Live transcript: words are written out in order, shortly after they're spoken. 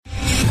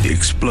The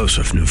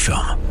explosive new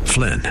film,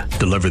 Flynn,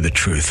 deliver the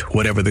truth,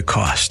 whatever the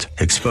cost,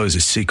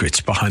 exposes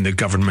secrets behind the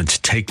government's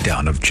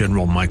takedown of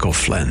General Michael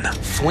Flynn.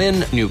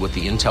 Flynn knew what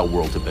the intel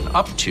world had been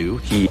up to.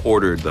 He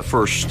ordered the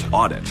first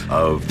audit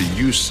of the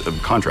use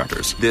of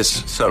contractors.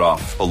 This set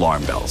off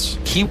alarm bells.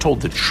 He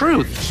told the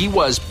truth. He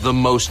was the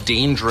most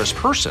dangerous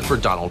person for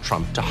Donald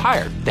Trump to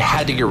hire. They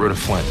had to get rid of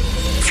Flynn.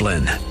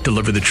 Flynn,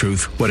 deliver the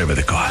truth, whatever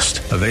the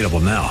cost. Available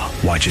now.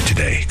 Watch it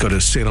today. Go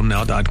to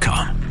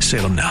salemnow.com.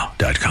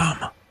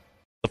 salemnow.com.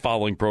 The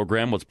following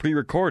program was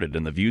pre-recorded,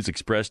 and the views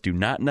expressed do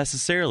not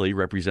necessarily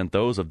represent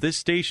those of this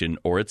station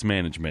or its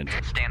management.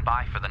 Stand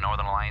by for the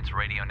Northern Alliance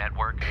Radio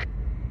Network.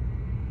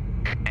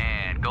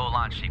 And go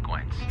launch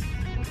sequence.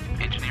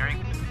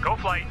 Engineering, go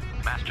flight.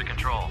 Master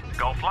control,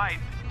 go flight.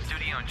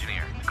 Studio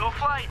engineer, go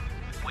flight.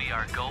 We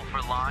are go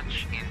for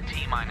launch in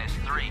T-minus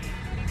 3, 2,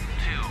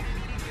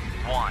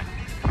 1.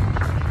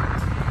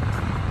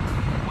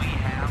 We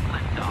have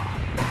liftoff.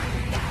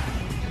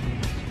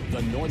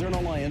 The Northern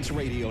Alliance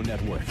Radio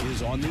Network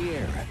is on the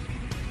air.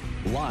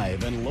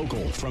 Live and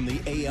local from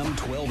the AM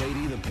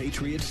 1280 The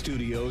Patriot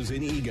Studios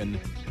in Eagan,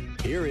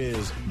 here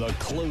is the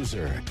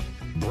closer,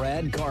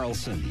 Brad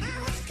Carlson.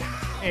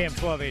 AM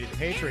 1280 The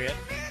Patriot.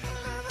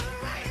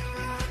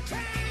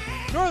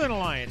 Northern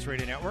Alliance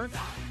Radio Network.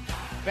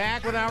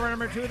 Back with hour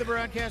number 2 of the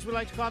broadcast we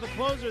like to call The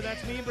Closer.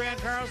 That's me, Brad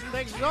Carlson.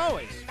 Thanks as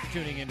always for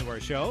tuning into our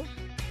show.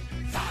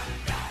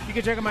 You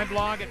can check out my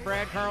blog at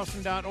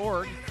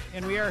bradcarlson.org.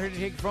 And we are here to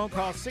take phone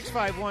calls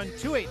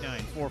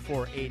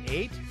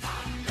 651-289-4488.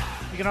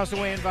 You can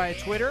also weigh in via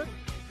Twitter.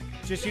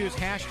 Just use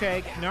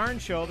hashtag NARN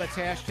Show. That's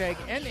hashtag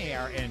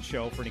NARN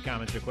Show for any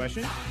comments or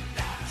questions.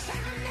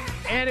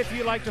 And if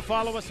you'd like to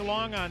follow us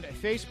along on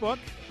Facebook,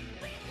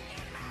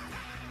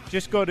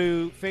 just go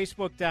to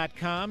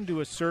facebook.com,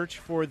 do a search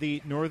for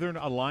the Northern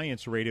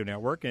Alliance Radio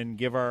Network, and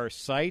give our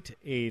site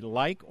a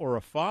like or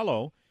a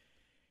follow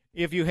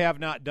if you have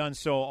not done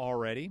so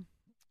already.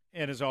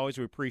 And as always,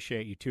 we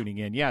appreciate you tuning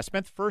in. Yeah, I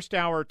spent the first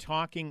hour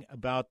talking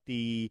about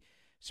the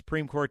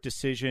Supreme Court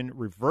decision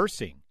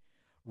reversing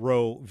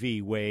Roe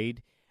v.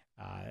 Wade.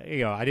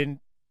 I didn't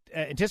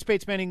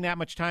anticipate spending that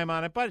much time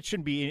on it, but it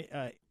shouldn't be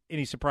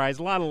any surprise.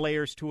 A lot of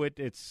layers to it.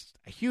 It's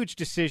a huge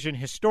decision,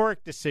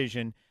 historic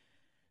decision,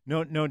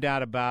 no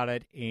doubt about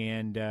it,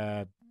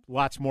 and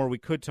lots more we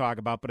could talk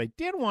about. But I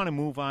did want to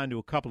move on to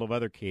a couple of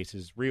other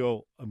cases,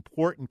 real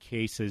important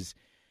cases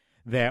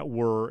that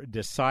were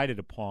decided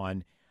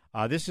upon.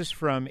 This is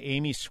from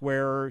Amy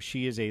Swearer.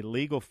 She is a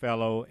legal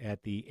fellow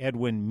at the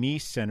Edwin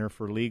Meese Center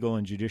for Legal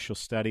and Judicial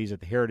Studies at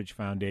the Heritage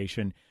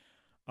Foundation,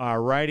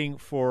 writing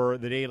for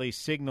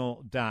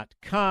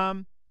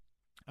thedailysignal.com.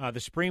 The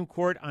Supreme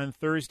Court on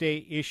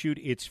Thursday issued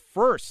its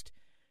first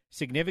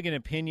significant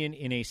opinion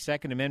in a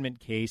Second Amendment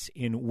case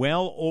in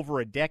well over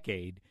a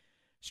decade,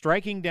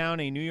 striking down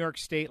a New York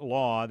state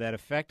law that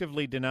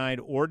effectively denied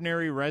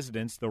ordinary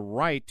residents the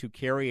right to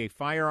carry a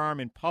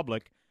firearm in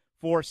public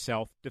for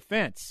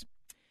self-defense.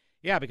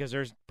 Yeah, because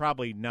there's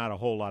probably not a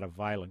whole lot of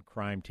violent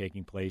crime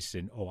taking place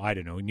in,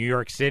 New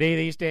York City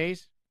these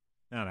days?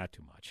 No, not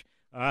too much.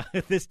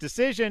 This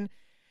decision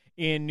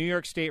in New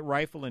York State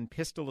Rifle and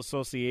Pistol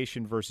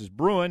Association versus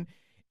Bruin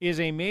is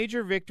a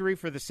major victory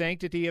for the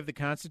sanctity of the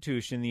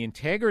Constitution, the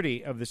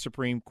integrity of the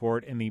Supreme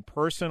Court, and the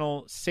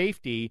personal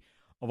safety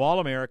of all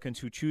Americans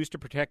who choose to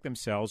protect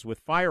themselves with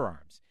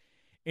firearms.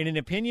 In an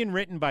opinion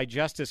written by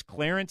Justice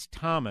Clarence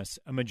Thomas,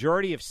 a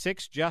majority of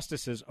 6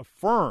 justices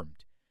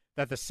affirmed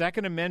that the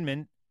Second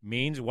Amendment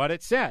means what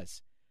it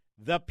says.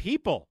 The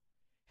people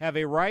have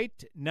a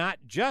right not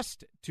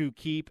just to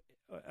keep,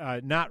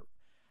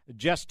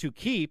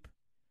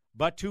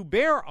 but to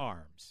bear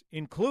arms,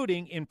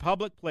 including in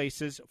public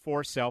places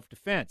for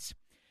self-defense.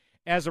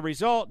 As a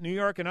result, New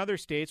York and other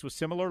states with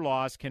similar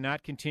laws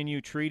cannot continue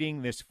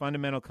treating this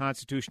fundamental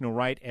constitutional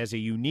right as a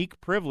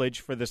unique privilege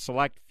for the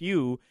select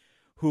few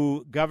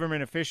who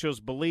government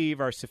officials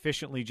believe are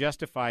sufficiently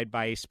justified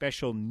by a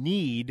special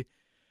need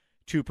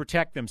to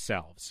protect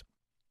themselves.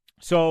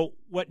 So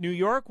what New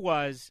York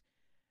was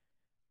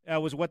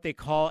what they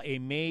call a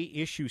May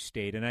issue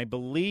state, and I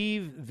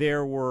believe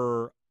there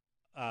were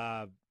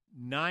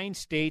 9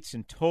 states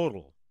in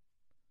total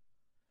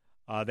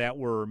that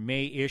were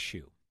May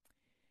issue.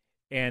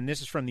 And this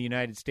is from the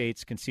United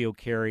States Concealed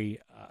Carry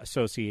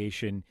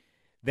Association.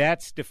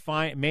 That's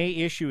defined. May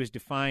issue is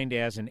defined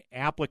as an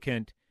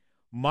applicant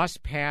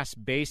must pass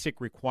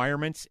basic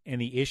requirements, and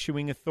the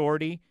issuing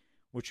authority,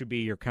 which would be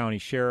your county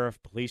sheriff,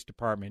 police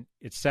department,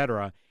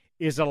 etc.,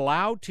 is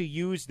allowed to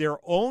use their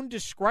own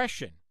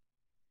discretion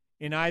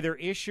in either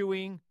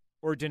issuing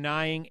or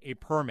denying a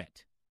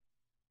permit.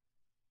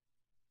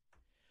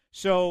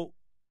 So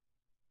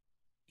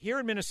here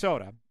in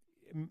Minnesota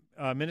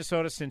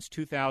since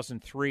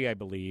 2003, I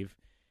believe,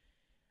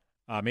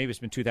 maybe it's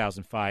been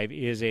 2005,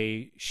 is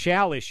a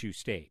shall issue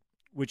state,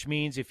 which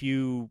means if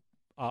you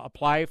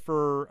apply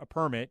for a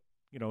permit,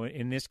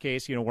 in this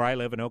case, where I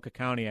live in Oka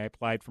County, I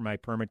applied for my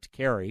permit to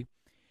carry,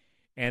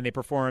 and they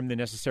performed the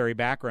necessary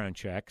background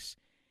checks.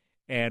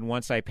 And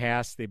once I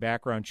passed the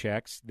background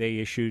checks, they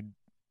issued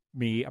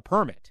me a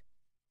permit.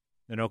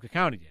 Anoka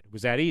County did. It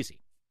was that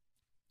easy.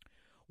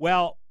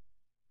 Well,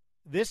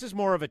 this is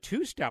more of a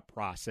two-step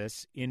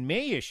process in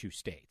may-issue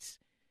states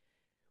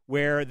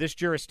where this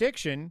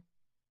jurisdiction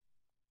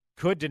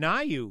could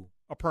deny you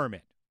a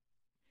permit.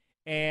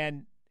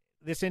 And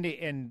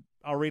and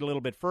I'll read a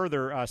little bit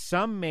further.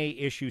 Some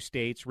may-issue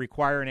states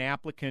require an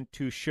applicant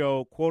to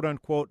show,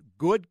 quote-unquote,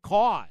 good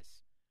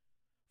cause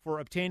for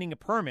obtaining a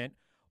permit,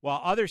 while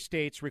other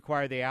states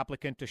require the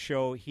applicant to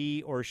show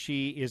he or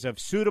she is of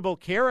suitable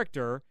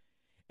character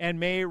and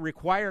may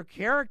require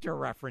character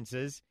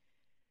references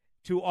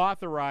to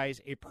authorize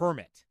a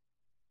permit.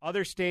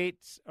 Other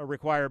states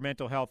require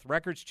mental health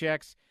records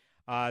checks.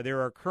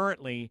 There are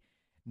currently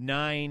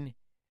 9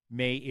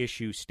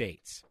 may-issue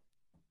states.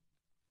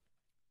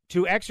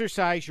 To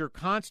exercise your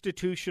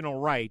constitutional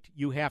right,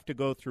 you have to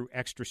go through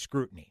extra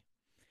scrutiny.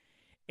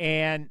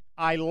 And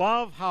I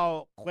love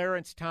how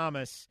Clarence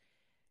Thomas,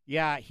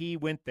 he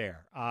went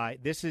there.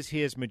 This is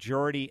his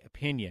majority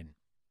opinion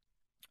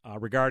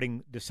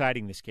regarding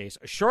deciding this case.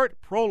 A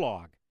short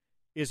prologue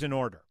is in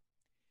order.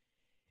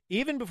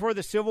 Even before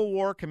the Civil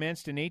War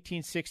commenced in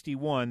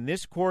 1861,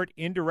 this court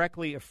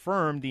indirectly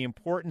affirmed the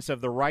importance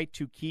of the right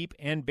to keep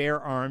and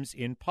bear arms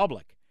in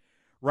public.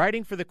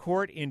 Writing for the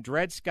court in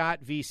Dred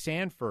Scott v.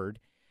 Sanford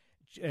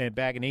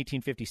back in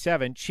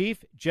 1857,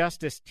 Chief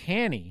Justice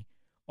Taney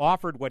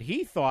offered what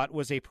he thought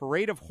was a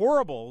parade of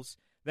horribles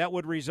that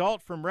would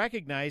result from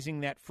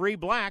recognizing that free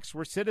blacks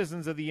were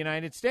citizens of the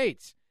United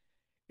States.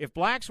 If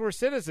blacks were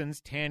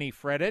citizens, Taney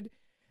fretted,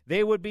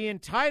 they would be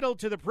entitled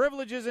to the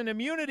privileges and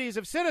immunities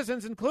of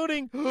citizens,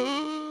 including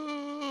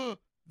the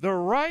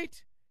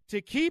right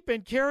to keep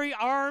and carry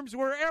arms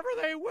wherever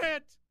they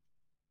went.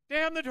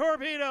 Damn the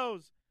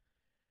torpedoes.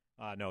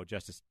 No,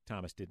 Justice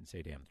Thomas didn't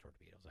say damn the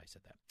torpedoes. I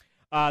said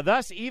that.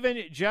 Thus,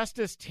 even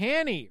Justice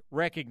Taney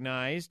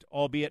recognized,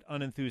 albeit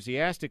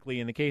unenthusiastically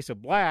in the case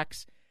of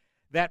blacks,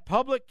 that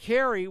public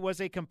carry was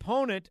a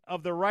component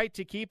of the right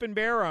to keep and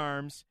bear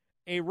arms,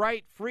 a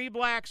right free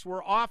blacks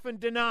were often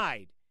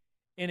denied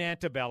in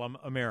antebellum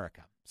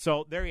America.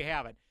 So there you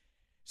have it.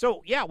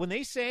 So, when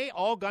they say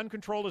all gun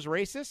control is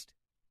racist,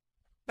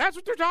 that's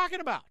what they're talking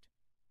about.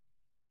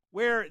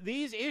 Where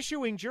these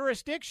issuing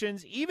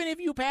jurisdictions, even if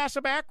you pass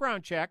a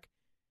background check,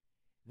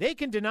 they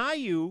can deny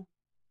you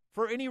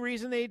for any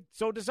reason they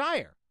so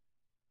desire.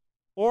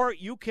 Or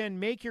you can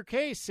make your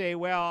case, say,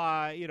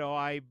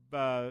 I'm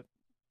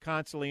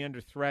constantly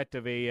under threat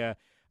of a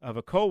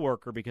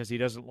coworker because he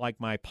doesn't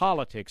like my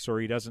politics or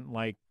he doesn't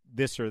like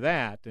this or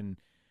that. And,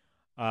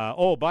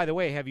 by the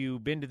way, have you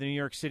been to the New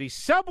York City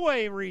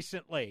subway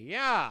recently?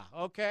 Yeah,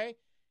 okay.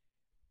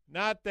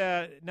 Not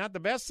the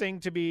best thing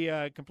to be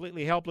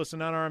completely helpless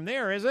and unarmed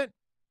there, is it?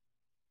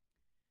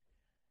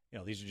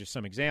 These are just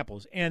some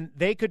examples. And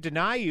they could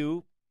deny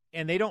you,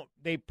 and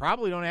they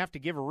probably don't have to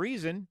give a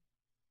reason,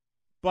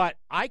 but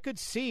I could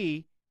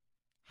see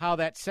how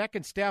that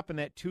second step in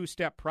that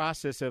two-step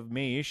process of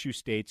may issue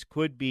states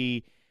could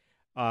be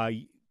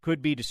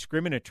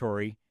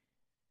discriminatory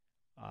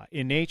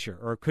in nature,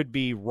 or could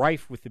be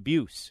rife with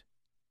abuse.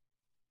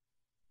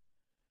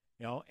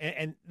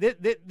 And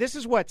this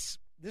is what's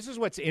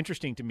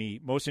interesting to me,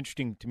 most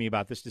interesting to me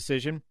about this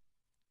decision,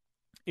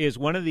 is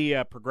one of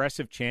the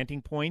progressive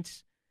chanting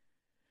points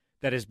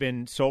that has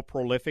been so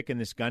prolific in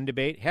this gun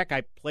debate. Heck,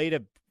 I played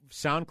a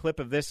sound clip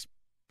of this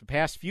the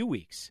past few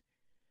weeks,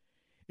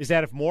 is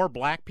that if more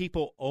black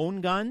people own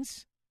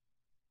guns,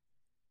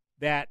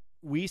 that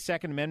we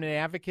Second Amendment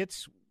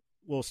advocates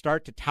will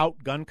start to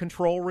tout gun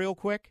control real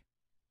quick.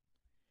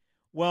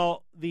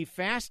 Well, the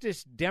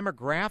fastest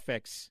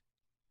demographics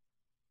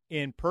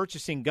in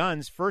purchasing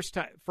guns,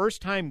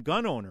 first-time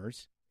gun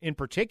owners in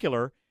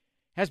particular,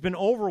 has been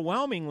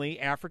overwhelmingly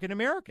African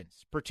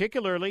Americans,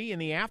 particularly in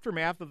the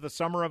aftermath of the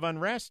Summer of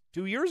Unrest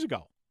 2 years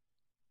ago.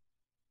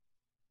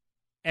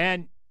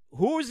 And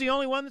who is the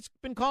only one that's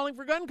been calling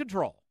for gun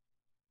control?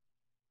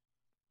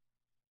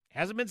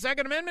 Hasn't been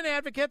Second Amendment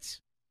advocates.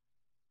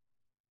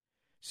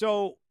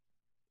 So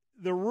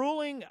the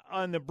ruling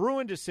on the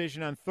Bruen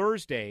decision on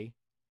Thursday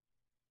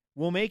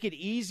will make it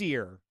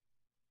easier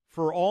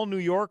for all New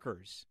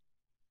Yorkers,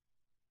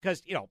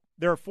 because,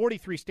 there are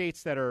 43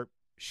 states that are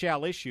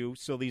shall issue,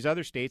 so these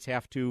other states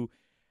have to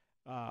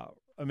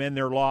amend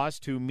their laws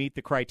to meet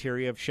the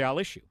criteria of shall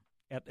issue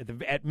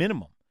at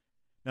minimum.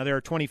 Now, there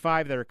are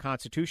 25 that are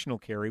constitutional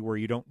carry, where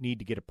you don't need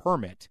to get a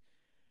permit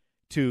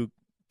to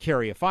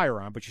carry a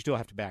firearm, but you still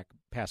have to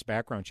pass a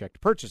background check to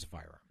purchase a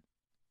firearm.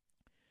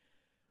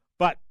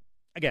 But,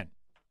 again,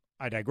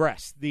 I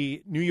digress.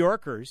 The New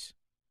Yorkers,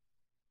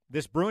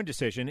 this Bruen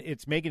decision,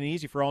 it's making it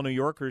easy for all New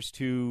Yorkers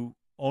to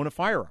own a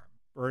firearm,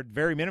 or at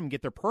very minimum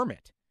get their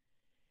permit.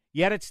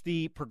 Yet it's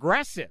the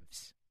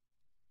progressives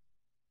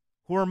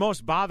who are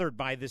most bothered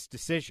by this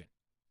decision.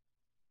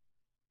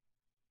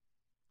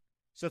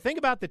 So think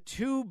about the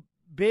two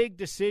big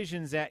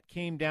decisions that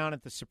came down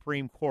at the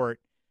Supreme Court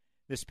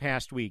this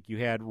past week. You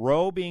had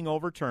Roe being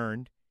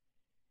overturned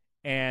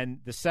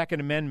and the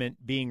Second Amendment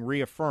being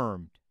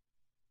reaffirmed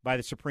by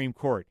the Supreme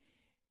Court.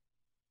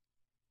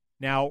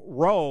 Now,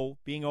 Roe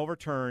being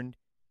overturned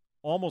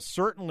almost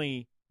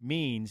certainly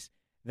means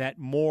that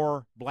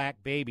more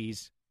black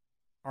babies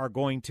are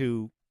going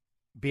to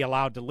be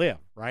allowed to live,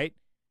 right?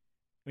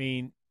 I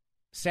mean,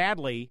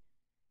 sadly,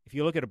 if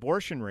you look at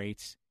abortion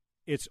rates,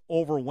 it's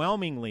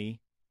overwhelming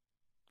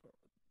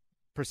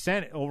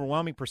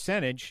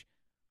percentage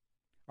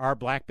are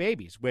black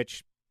babies,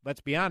 which,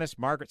 let's be honest,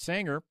 Margaret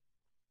Sanger,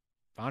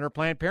 founder of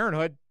Planned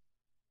Parenthood,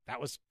 that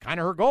was kind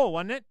of her goal,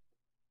 wasn't it?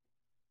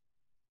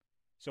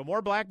 So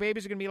more black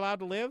babies are going to be allowed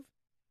to live,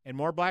 and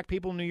more black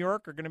people in New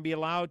York are going to be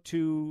allowed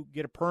to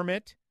get a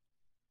permit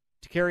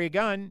to carry a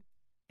gun,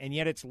 and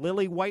yet it's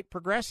lily white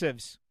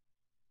progressives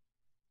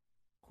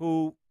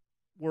who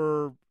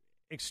were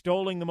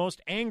extolling the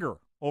most anger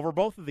over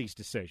both of these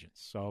decisions.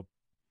 So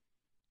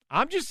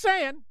I'm just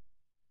saying.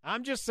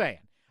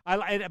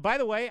 By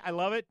the way, I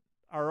love it.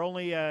 Our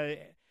only, of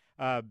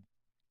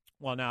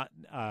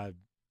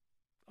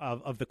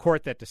the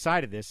court that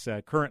decided this,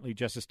 currently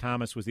Justice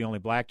Thomas was the only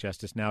black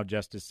justice. Now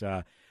Justice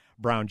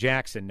Brown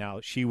Jackson. Now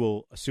she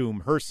will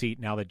assume her seat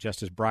now that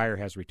Justice Breyer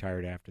has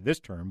retired after this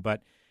term.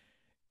 But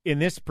in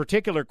this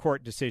particular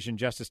court decision,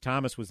 Justice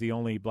Thomas was the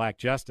only black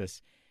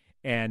justice.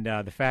 And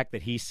the fact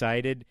that he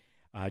cited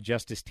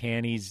Justice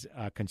Taney's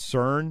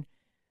concern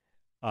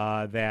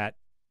that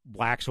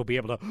blacks will be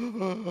able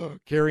to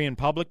carry in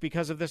public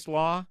because of this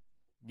law,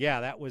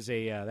 yeah, that was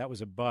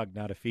a bug,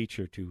 not a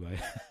feature to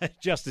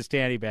Justice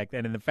Taney back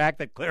then. And the fact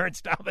that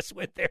Clarence Thomas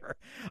went there,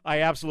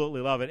 I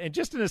absolutely love it. And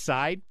just an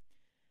aside,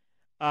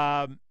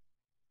 in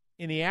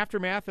the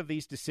aftermath of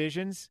these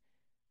decisions,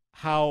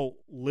 how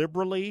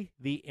liberally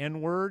the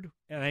N-word,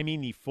 and I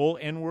mean the full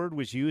N-word,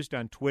 was used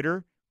on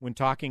Twitter when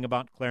talking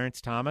about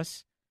Clarence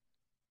Thomas.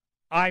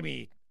 I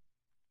mean,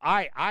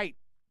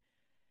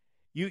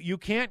 you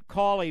can't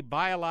call a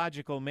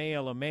biological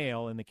male a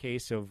male in the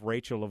case of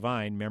Rachel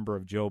Levine, member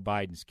of Joe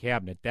Biden's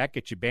cabinet. That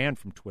gets you banned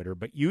from Twitter.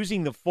 But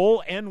using the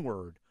full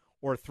N-word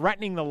or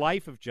threatening the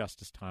life of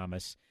Justice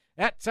Thomas,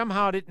 that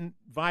somehow didn't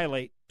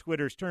violate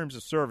Twitter's terms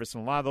of service,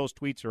 and a lot of those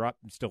tweets are up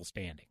and still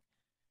standing,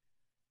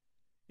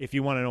 if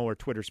you want to know where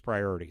Twitter's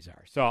priorities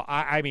are. So,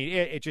 I mean,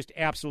 it's just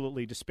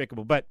absolutely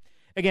despicable. But,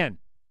 again,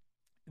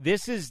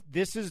 this is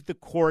the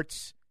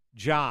court's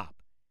job.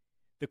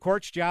 The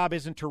court's job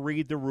isn't to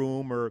read the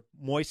room or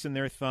moisten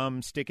their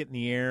thumb, stick it in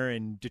the air,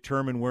 and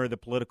determine where the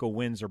political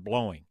winds are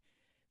blowing.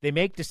 They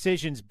make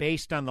decisions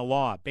based on the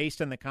law,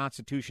 based on the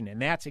Constitution,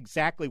 and that's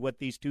exactly what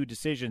these two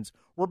decisions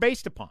were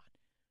based upon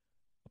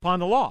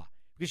the law.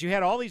 Because you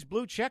had all these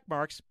blue check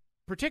marks,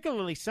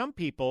 particularly some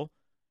people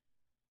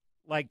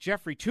like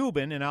Jeffrey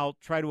Toobin, and I'll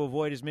try to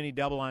avoid as many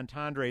double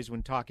entendres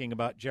when talking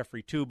about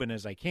Jeffrey Toobin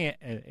as I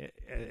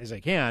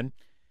can.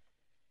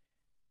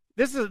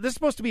 This is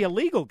supposed to be a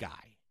legal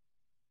guy.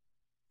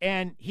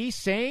 And he's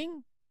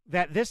saying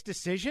that this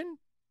decision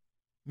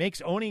makes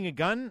owning a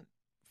gun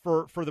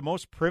for the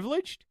most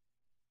privileged?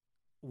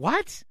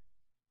 What?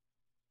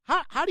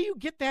 How do you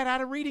get that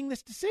out of reading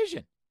this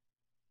decision?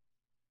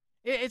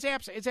 It's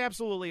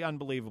absolutely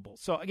unbelievable.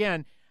 So,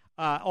 again,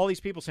 all these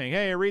people saying,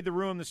 hey, I read the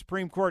room, the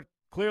Supreme Court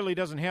clearly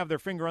doesn't have their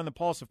finger on the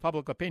pulse of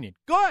public opinion.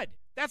 Good.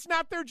 That's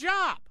not their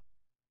job.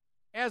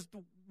 As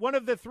one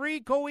of the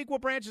three co-equal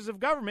branches of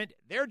government,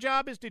 their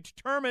job is to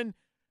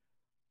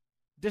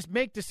just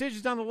make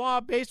decisions on the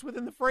law based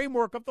within the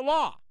framework of the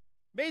law.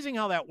 Amazing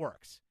how that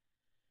works.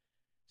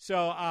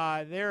 So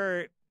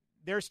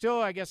there's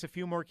still, I guess, a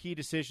few more key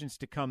decisions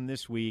to come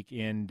this week,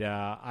 and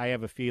I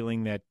have a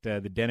feeling that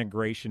the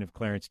denigration of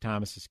Clarence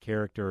Thomas's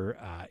character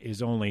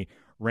is only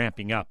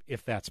ramping up,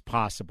 if that's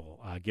possible,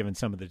 given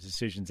some of the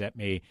decisions that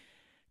may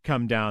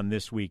come down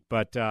this week.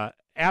 But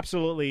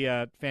absolutely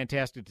a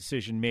fantastic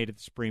decision made at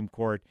the Supreme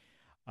Court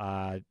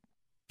to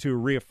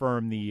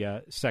reaffirm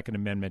the Second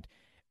Amendment.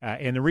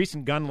 And the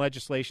recent gun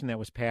legislation that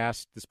was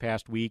passed this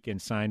past week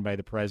and signed by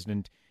the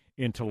president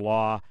into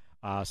law,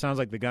 sounds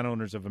like the gun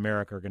owners of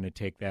America are going to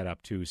take that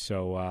up, too.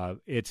 So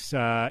it's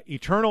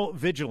eternal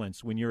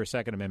vigilance when you're a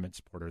Second Amendment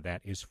supporter.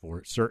 That is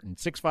for certain.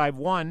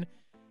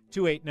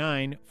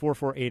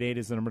 651-289-4488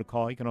 is the number to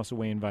call. You can also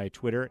weigh in via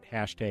Twitter at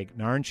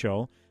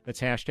 #NarnShow.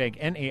 That's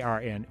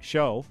 #NARN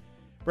Show.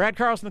 Brad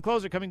Carlson, the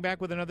closer, coming back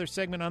with another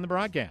segment on the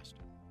broadcast.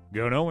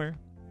 Go nowhere.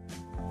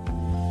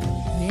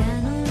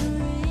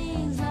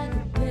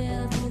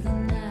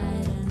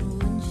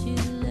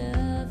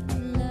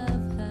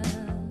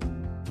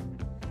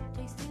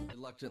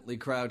 Reluctantly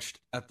crouched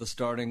at the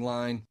starting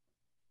line,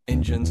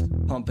 engines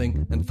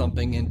pumping and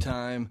thumping in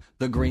time.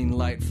 The green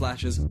light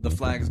flashes, the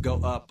flags go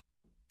up,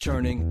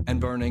 churning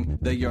and burning.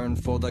 They yearn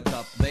for the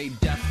cup. They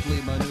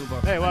deftly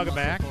maneuver. Hey, welcome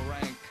back.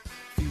 Rank,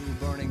 fuel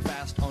burning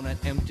fast on an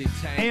empty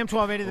tank. AM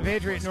 1280, the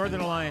Patriot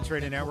Northern Alliance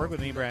Radio Network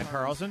with me, Brad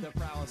Carlson.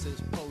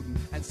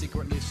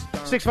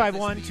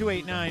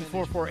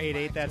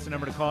 651-289-4488. That's the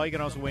number to call. You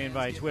can also weigh in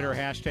via Twitter,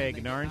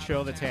 #NarnShow.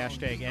 Show. That's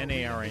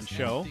 #NARN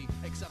Show.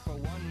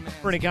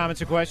 For any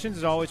comments or questions,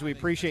 as always, we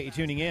appreciate you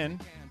tuning in.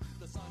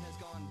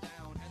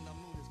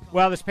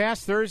 Well, this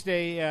past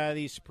Thursday,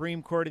 the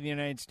Supreme Court of the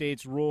United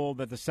States ruled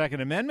that the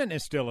Second Amendment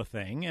is still a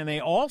thing, and they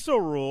also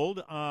ruled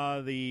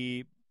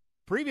the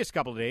previous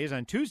couple of days,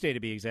 on Tuesday to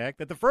be exact,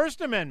 that the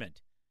First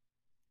Amendment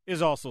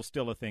is also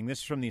still a thing. This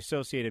is from the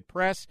Associated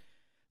Press.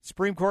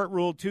 Supreme Court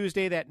ruled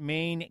Tuesday that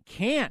Maine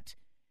can't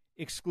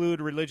exclude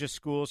religious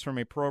schools from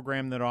a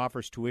program that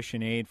offers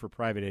tuition aid for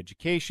private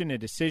education, a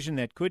decision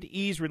that could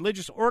ease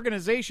religious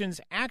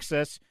organizations'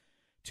 access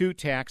to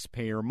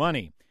taxpayer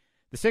money.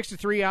 The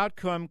 6-3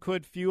 outcome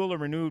could fuel a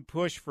renewed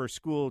push for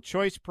school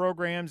choice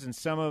programs in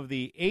some of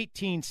the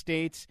 18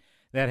 states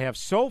that have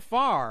so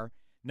far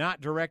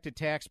not directed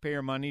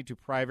taxpayer money to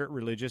private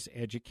religious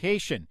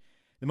education.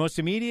 The most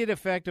immediate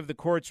effect of the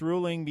court's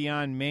ruling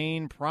beyond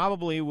Maine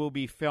probably will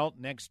be felt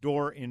next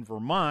door in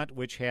Vermont,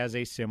 which has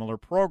a similar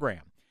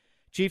program.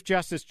 Chief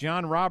Justice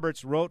John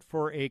Roberts wrote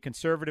for a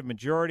conservative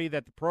majority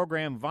that the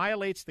program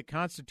violates the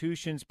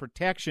Constitution's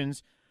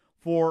protections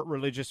for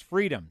religious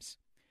freedoms.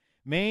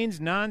 Maine's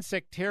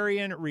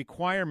non-sectarian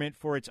requirement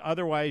for its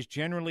otherwise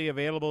generally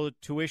available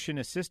tuition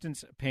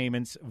assistance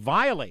payments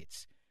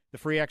violates the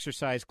Free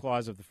Exercise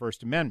Clause of the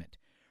First Amendment.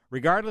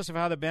 Regardless of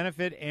how the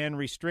benefit and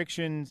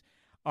restrictions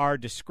are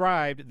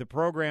described, the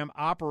program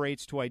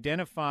operates to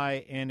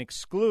identify and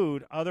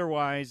exclude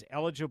otherwise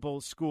eligible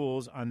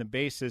schools on the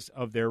basis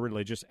of their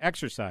religious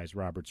exercise,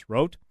 Roberts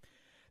wrote.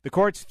 The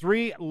court's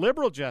 3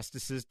 liberal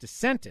justices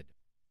dissented.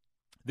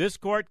 This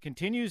court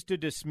continues to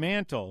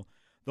dismantle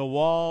the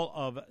wall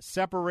of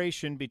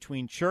separation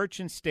between church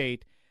and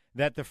state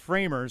that the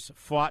framers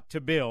fought to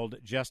build,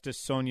 Justice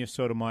Sonia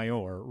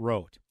Sotomayor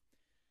wrote.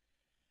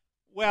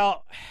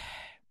 Well,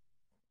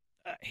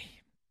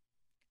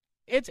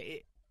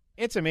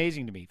 it's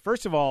amazing to me.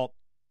 First of all,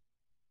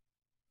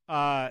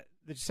 the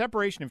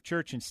separation of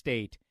church and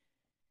state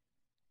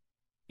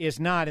is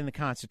not in the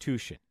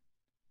Constitution.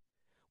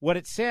 What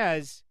it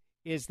says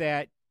is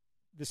that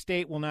the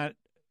state will not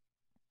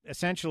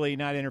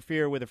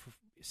interfere with a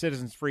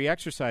citizens' free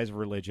exercise of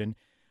religion,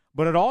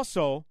 but it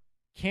also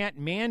can't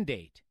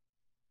mandate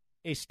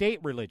a state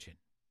religion.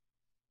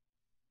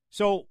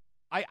 So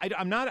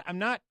I'm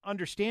not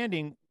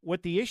understanding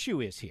what the issue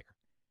is here.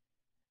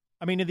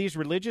 I mean, are these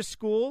religious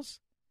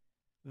schools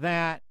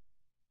that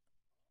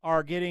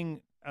are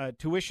getting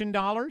tuition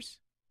dollars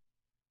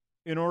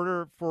in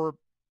order for,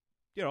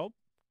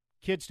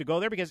 kids to go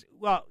there? Because,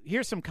 well,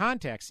 here's some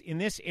context. In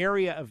this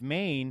area of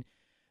Maine,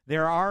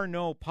 there are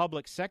no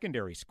public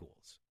secondary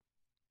schools.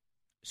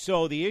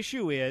 So the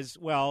issue is,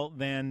 well,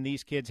 then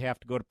these kids have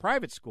to go to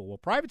private school. Well,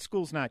 private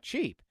school's not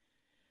cheap.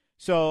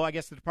 So I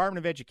guess the Department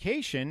of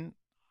Education,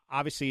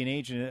 obviously an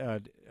agent,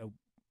 a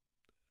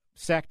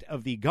sect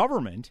of the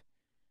government,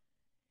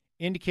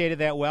 indicated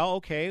that, well,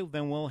 okay,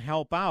 then we'll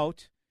help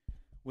out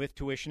with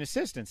tuition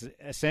assistance,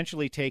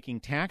 essentially taking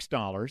tax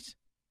dollars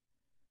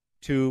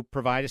to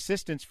provide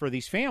assistance for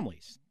these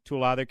families to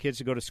allow their kids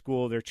to go to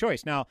school of their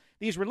choice. Now,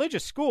 these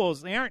religious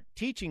schools, they aren't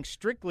teaching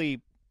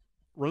strictly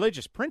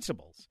religious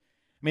principles.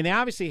 I mean, they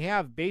obviously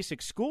have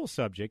basic school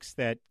subjects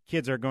that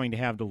kids are going to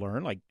have to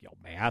learn, like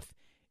math,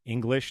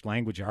 English,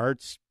 language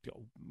arts,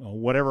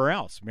 whatever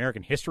else,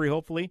 American history,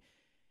 hopefully.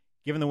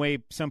 Given the way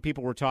some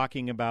people were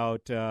talking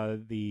about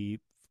the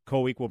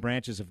co-equal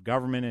branches of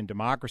government and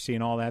democracy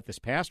and all that this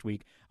past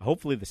week,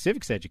 hopefully the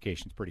civics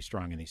education is pretty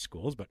strong in these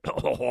schools, but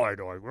I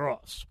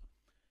digress.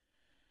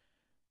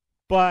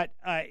 But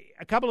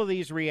a couple of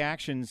these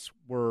reactions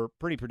were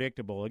pretty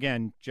predictable.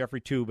 Again,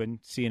 Jeffrey Toobin,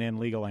 CNN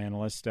legal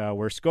analyst,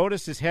 where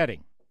SCOTUS is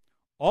heading.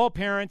 All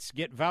parents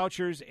get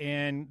vouchers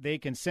and they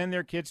can send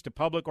their kids to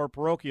public or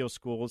parochial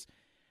schools.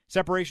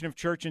 Separation of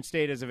church and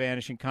state is a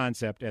vanishing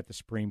concept at the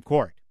Supreme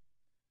Court.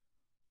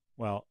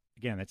 Well,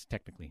 again, that's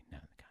technically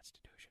not in the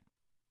Constitution.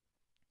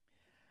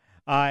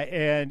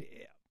 And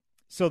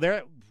so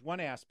there,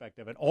 one aspect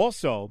of it.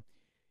 Also,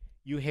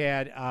 you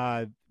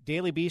had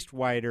Daily Beast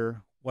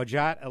writer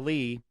Wajat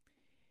Ali.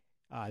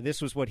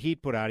 This was what he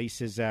put out. He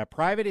says,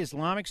 private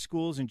Islamic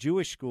schools and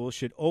Jewish schools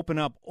should open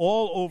up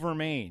all over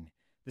Maine.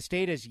 The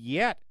state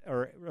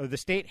the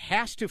state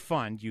has to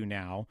fund you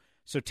now,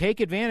 so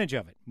take advantage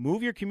of it.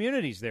 Move your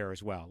communities there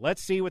as well.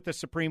 Let's see what the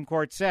Supreme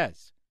Court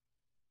says.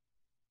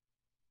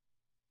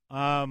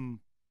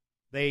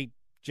 They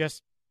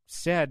just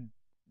said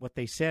what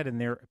they said in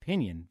their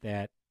opinion,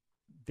 that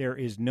there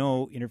is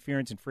no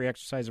interference in free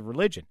exercise of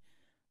religion.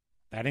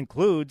 That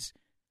includes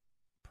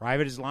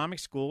private Islamic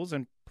schools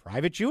and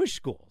private Jewish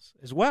schools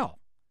as well.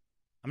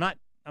 I'm not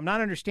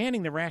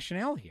understanding the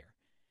rationale here.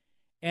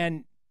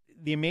 And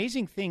the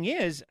amazing thing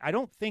is, I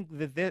don't think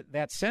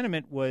that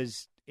sentiment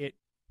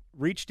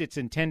reached its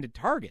intended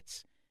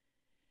targets,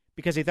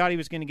 because they thought he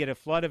was going to get a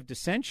flood of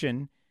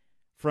dissension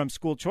from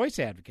school choice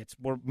advocates.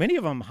 Well, many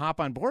of them hop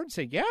on board and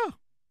say,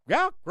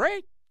 yeah,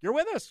 great, you're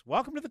with us.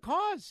 Welcome to the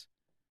cause.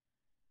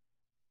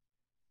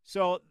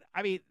 So,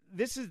 I mean,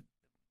 this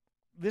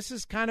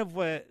is kind of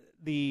where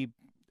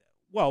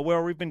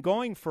we've been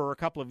going for a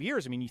couple of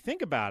years. I mean, you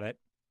think about it,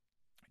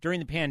 during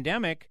the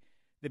pandemic,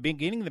 the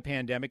beginning of the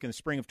pandemic in the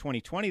spring of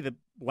 2020, the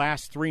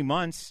last 3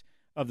 months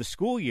of the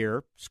school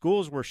year,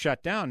 schools were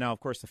shut down. Now,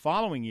 of course, the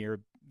following year,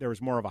 there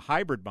was more of a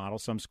hybrid model.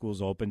 Some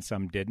schools opened,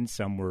 some didn't.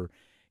 Some were,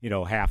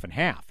 half and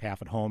half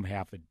at home,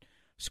 half at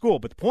school.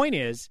 But the point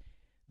is,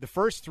 the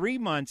first 3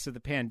 months of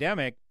the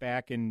pandemic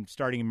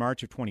starting in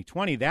March of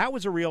 2020, that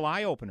was a real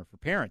eye-opener for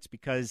parents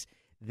because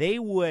they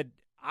would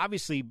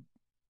obviously,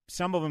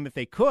 some of them, if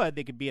they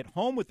could be at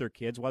home with their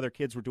kids while their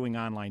kids were doing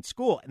online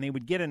school, and they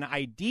would get an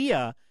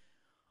idea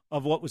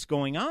of what was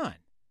going on,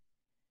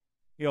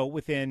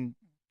 within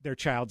their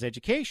child's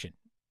education.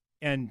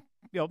 And,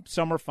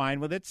 some were fine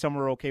with it. Some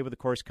were okay with the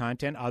course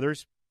content.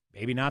 Others,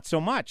 maybe not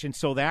so much. And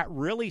so that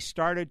really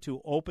started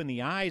to open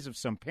the eyes of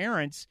some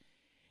parents.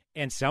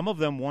 And some of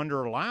them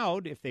wonder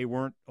aloud, if they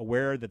weren't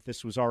aware that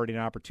this was already an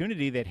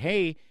opportunity, that,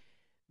 hey,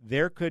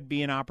 there could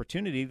be an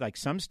opportunity, like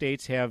some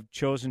states have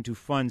chosen to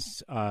fund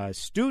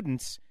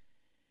students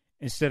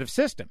instead of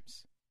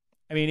systems.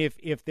 I mean,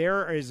 if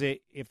there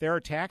are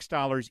tax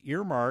dollars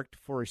earmarked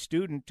for a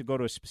student to go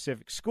to a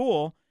specific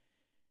school,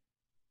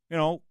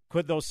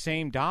 could those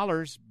same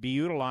dollars be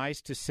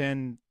utilized to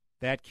send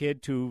that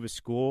kid to the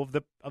school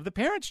of the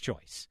parent's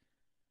choice?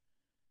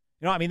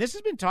 This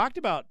has been talked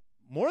about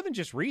more than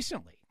just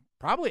recently.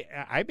 Probably,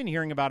 I've been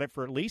hearing about it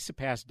for at least the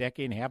past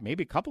decade and a half,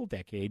 maybe a couple of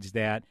decades,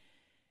 that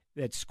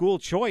school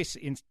choice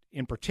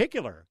in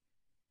particular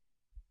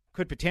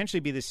could potentially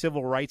be the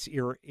civil rights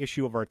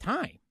issue of our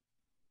time.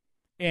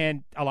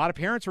 And a lot of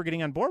parents were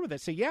getting on board with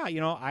it. Say, yeah,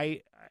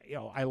 I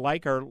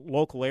like our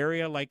local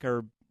area, like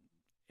our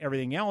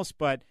everything else,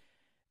 but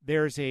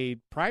there's a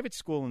private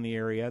school in the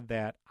area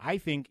that I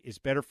think is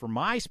better for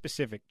my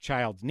specific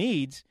child's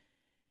needs,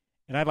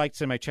 and I'd like to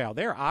send my child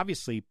there.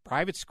 Obviously,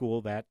 private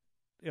school, that's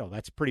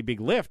a pretty big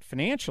lift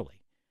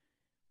financially.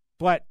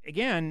 But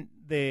again,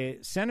 the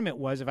sentiment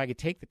was, if I could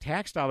take the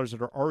tax dollars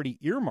that are already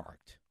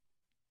earmarked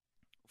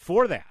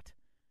for that,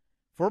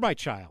 for my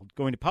child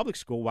going to public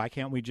school, why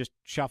can't we just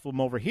shuffle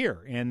them over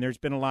here? And there's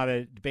been a lot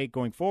of debate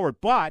going forward.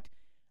 But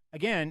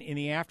again, in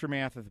the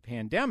aftermath of the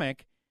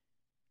pandemic,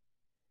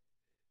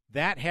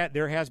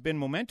 there has been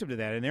momentum to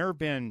that. And there have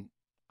been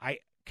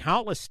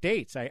countless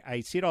states.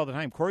 I see it all the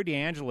time. Corey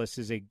DeAngelis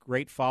is a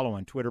great follow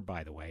on Twitter,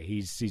 by the way.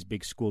 He's a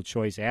big school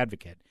choice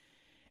advocate.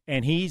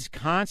 And he's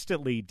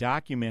constantly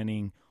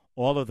documenting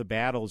all of the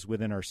battles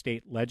within our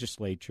state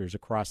legislatures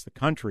across the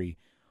country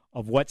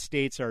of what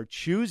states are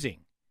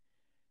choosing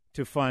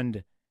to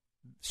fund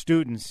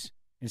students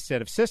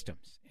instead of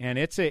systems. And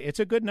it's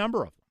a good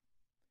number of them.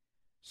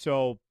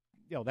 So,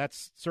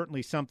 that's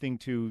certainly something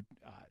to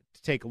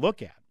take a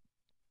look at.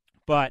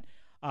 But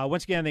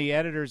once again, the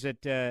editors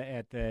at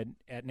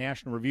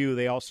National Review,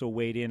 they also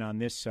weighed in on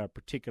this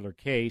particular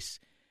case.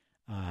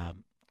 Let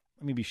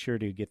me be sure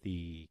to get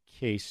the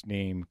case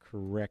name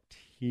correct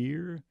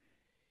here.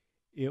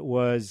 It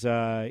was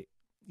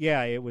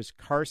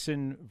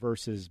Carson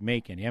versus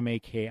Macon,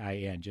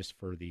 Makin, just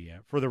for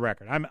the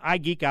record. I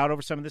geek out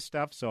over some of this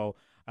stuff, so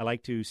I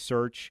like to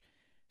search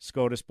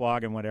SCOTUS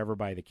blog and whatever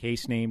by the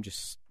case name,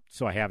 just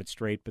so I have it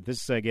straight. But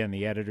this is, again,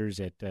 the editors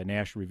at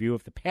National Review.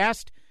 If the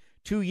past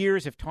 2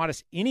 years have taught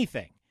us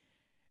anything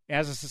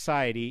as a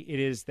society,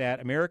 it is that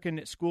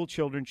American school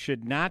children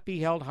should not be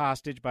held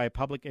hostage by a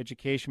public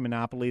education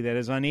monopoly that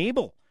is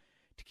unable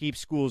to keep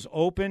schools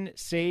open,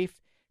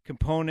 safe,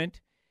 component.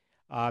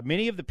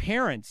 Many of the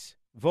parents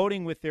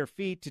voting with their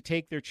feet to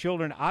take their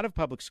children out of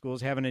public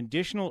schools have an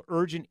additional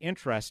urgent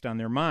interest on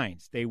their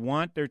minds. They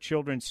want their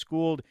children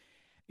schooled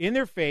in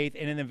their faith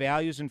and in the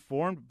values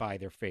informed by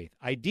their faith.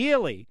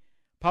 Ideally,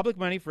 public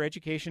money for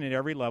education at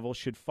every level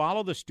should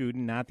follow the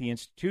student, not the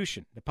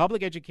institution. The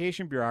public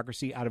education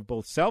bureaucracy, out of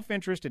both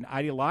self-interest and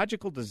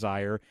ideological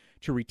desire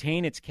to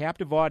retain its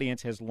captive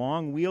audience, has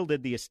long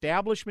wielded the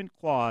Establishment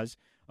Clause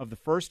of the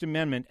First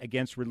Amendment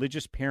against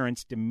religious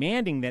parents,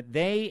 demanding that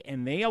they,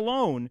 and they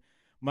alone,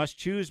 must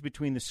choose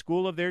between the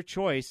school of their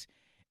choice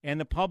and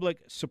the public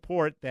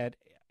support that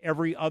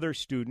every other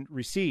student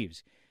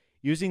receives.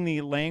 Using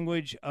the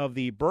language of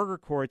the Burger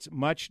Court's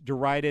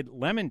much-derided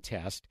Lemon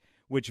Test,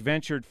 which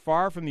ventured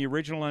far from the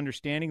original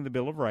understanding of the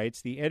Bill of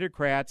Rights, the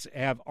editocrats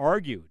have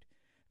argued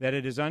that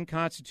it is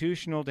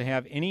unconstitutional to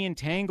have any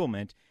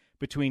entanglement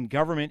between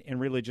government and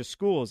religious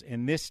schools.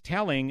 And this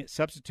telling,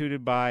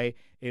 substituting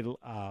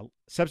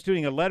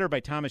a letter by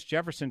Thomas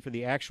Jefferson for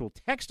the actual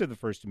text of the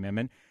First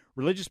Amendment,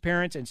 religious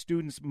parents and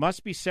students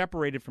must be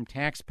separated from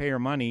taxpayer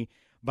money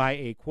by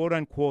a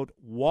quote-unquote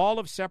wall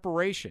of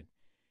separation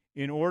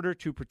in order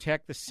to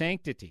protect the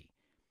sanctity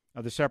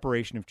of the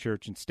separation of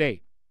church and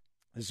state.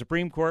 The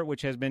Supreme Court,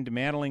 which has been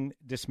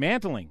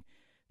dismantling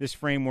this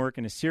framework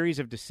in a series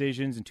of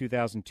decisions in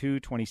 2002,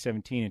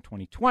 2017, and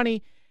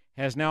 2020,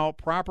 has now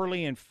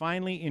properly and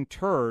finally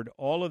interred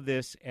all of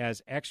this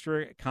as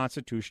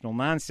extra-constitutional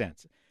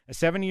nonsense. A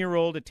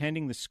 7-year-old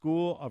attending the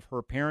school of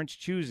her parents'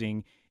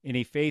 choosing in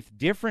a faith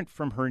different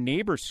from her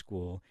neighbor's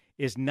school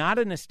is not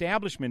an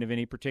establishment of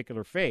any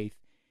particular faith.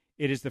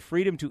 It is the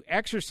freedom to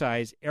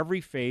exercise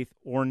every faith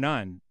or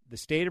none, the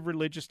state of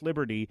religious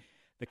liberty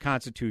the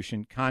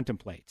Constitution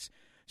contemplates.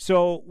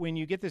 So when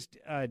you get this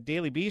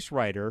Daily Beast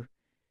writer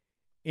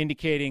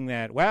indicating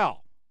that,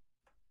 well,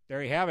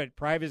 there you have it,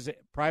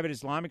 private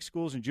Islamic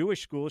schools and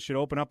Jewish schools should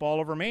open up all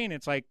over Maine,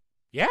 it's like,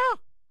 yeah,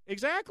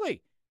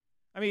 exactly.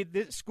 I mean,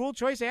 the school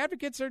choice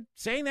advocates are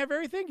saying that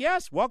very thing.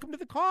 Yes, welcome to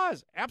the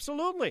cause.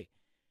 Absolutely.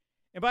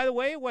 And by the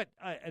way, what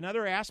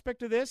another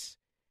aspect of this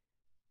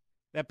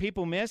that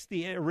people miss,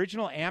 the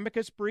original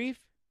amicus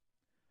brief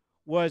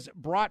was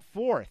brought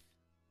forth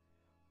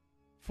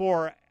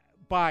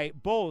by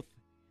both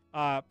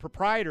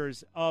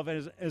proprietors of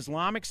an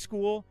Islamic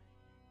school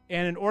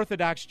and an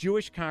Orthodox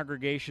Jewish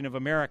congregation of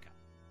America.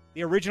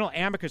 The original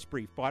amicus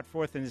brief brought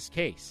forth in this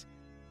case.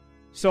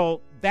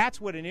 So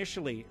that's what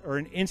instantly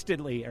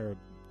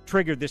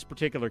triggered this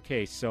particular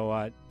case.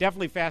 So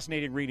definitely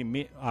fascinating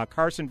reading.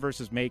 Carson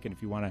versus Macon,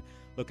 if you want to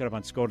look it up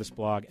on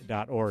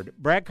SCOTUSblog.org.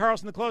 Brad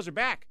Carlson, the closer,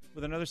 back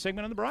with another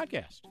segment on the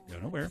broadcast. Go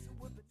nowhere.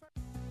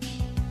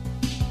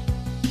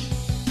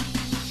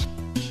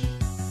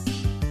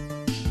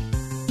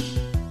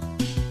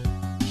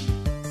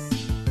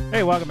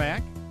 Hey, welcome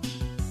back.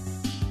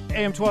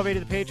 AM 1280,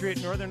 the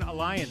Patriot Northern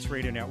Alliance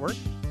Radio Network.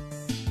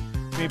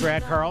 Me,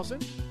 Brad Carlson.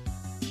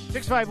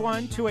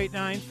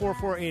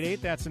 651-289-4488.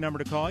 That's the number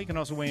to call. You can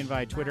also weigh in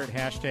via Twitter at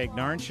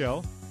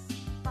 #NARN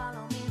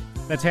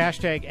That's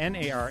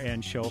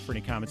 #NARN Show for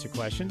any comments or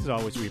questions. As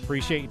always, we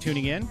appreciate you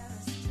tuning in.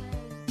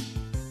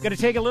 Going to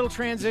take a little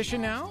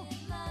transition now.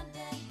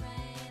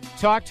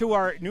 Talk to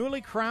our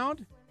newly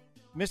crowned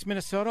Miss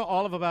Minnesota,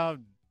 all of about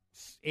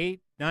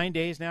 8-9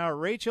 days now.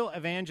 Rachel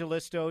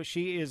Evangelisto.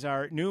 She is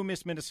our new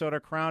Miss Minnesota,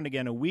 crowned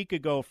again a week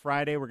ago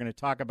Friday. We're going to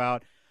talk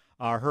about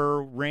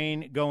her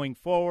reign going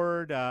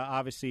forward.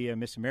 Obviously,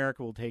 Miss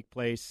America will take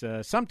place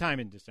sometime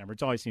in December.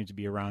 It always seems to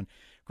be around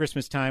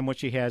Christmas time, what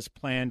she has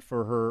planned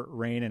for her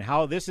reign and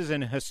how this is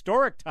an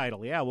historic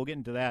title. Yeah, we'll get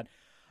into that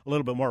a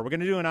little bit more. We're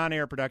going to do an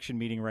on-air production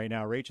meeting right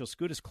now. Rachel,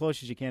 scoot as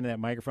close as you can to that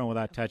microphone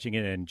without touching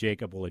it, and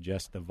Jacob will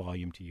adjust the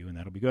volume to you, and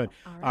that'll be good.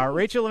 Right.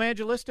 Rachel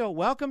Evangelisto,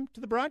 welcome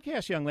to the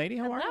broadcast, young lady.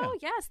 How are you? Oh,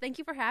 yes. Thank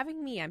you for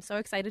having me. I'm so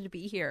excited to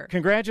be here.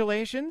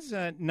 Congratulations.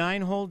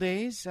 9 whole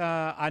days.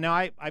 I know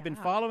I've been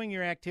following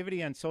your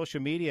activity on social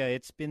media.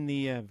 It's been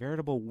the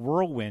veritable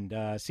whirlwind.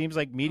 Seems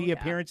like media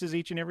appearances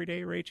each and every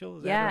day, Rachel.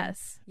 Is that right?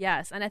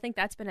 Yes. And I think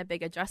that's been a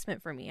big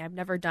adjustment for me. I've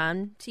never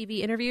done TV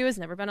interviews,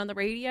 never been on the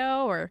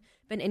radio or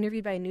been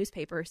interviewed by a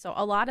newspaper. So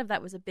a lot of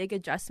that was a big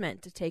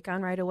adjustment to take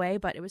on right away,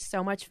 but it was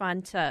so much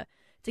fun to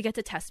get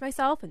to test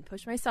myself and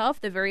push myself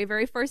the very,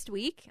 very first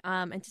week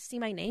and to see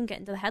my name get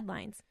into the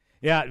headlines.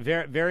 Yeah,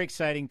 very, very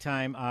exciting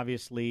time,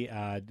 obviously.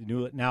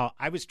 Now,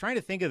 I was trying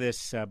to think of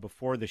this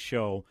before the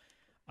show.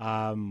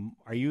 Are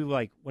you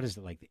like, what is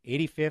it, like the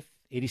 85th,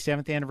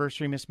 87th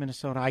anniversary Miss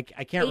Minnesota? I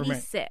can't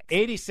remember.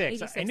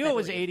 86. I knew it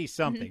was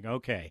 80-something. Mm-hmm.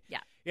 Okay.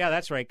 Yeah,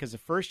 that's right, because the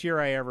first year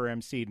I ever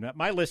emceed,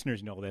 my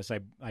listeners know this, I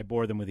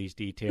bore them with these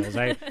details.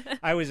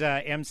 I was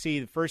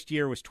MC, the first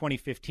year was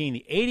 2015,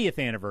 the 80th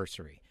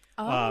anniversary.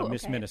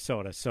 Miss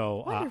Minnesota.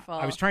 So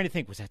I was trying to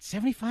think, was that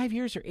 75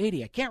 years or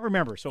 80? I can't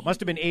remember. So it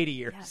must have been 80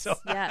 years.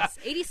 Yes,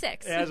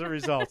 86. As a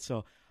result.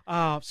 So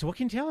what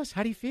can you tell us?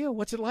 How do you feel?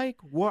 What's it like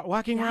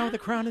walking around with a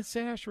crown and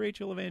sash,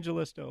 Rachel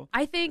Evangelisto?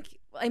 I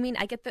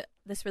get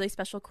this really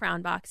special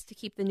crown box to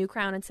keep the new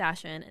crown and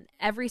sash in, and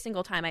every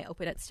single time I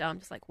open it still, I'm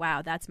just like,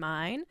 wow, that's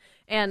mine.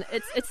 And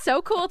it's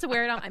so cool to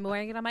wear it on. I'm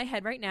wearing it on my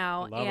head right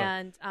now.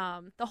 And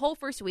the whole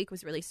first week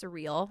was really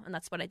surreal, and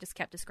that's what I just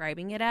kept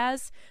describing it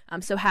as.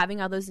 So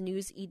having all those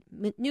news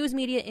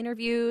media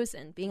interviews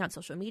and being on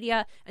social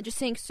media and just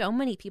seeing so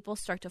many people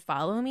start to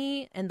follow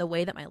me and the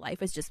way that my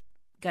life is just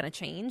going to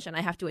change and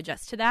I have to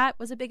adjust to that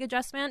was a big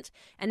adjustment.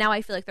 And now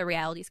I feel like the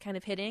reality is kind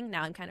of hitting.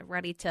 Now I'm kind of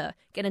ready to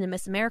get into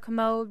Miss America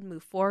mode,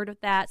 move forward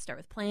with that, start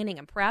with planning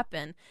and prep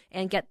and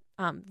get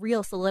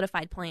real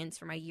solidified plans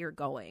for my year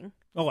going.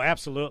 Oh,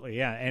 absolutely.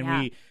 Yeah.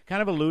 And we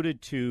kind of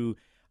alluded to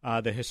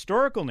the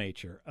historical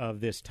nature of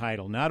this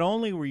title. Not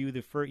only were you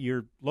the first,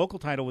 your local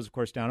title was, of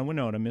course, down in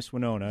Winona, Miss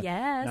Winona.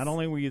 Yes. Not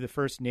only were you the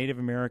first Native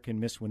American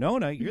Miss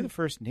Winona, you're the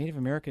first Native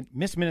American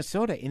Miss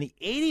Minnesota in the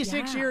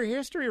 86-year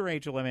history,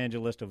 Rachel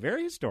Evangelisto.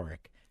 Very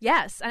historic.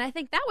 Yes, and I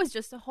think that was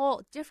just a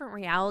whole different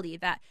reality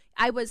that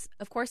I was,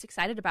 of course,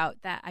 excited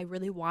about, that I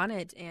really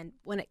wanted. And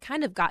when it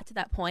kind of got to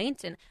that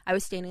point and I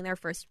was standing there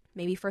first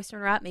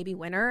runner-up, maybe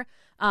winner,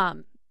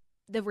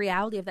 the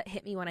reality of that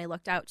hit me when I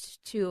looked out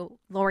to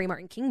Lori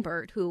Martin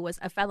Kingbird, who was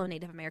a fellow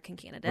Native American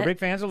candidate. We're big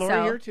fans of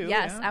Lori here, too.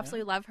 Yes,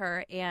 absolutely love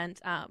her. And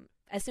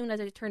as soon as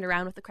I turned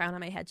around with the crown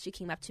on my head, she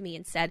came up to me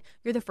and said,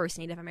 "You're the first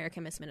Native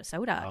American Miss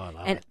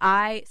Minnesota."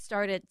 I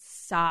started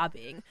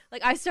sobbing.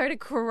 Like, I started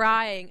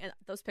crying. And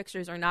those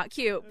pictures are not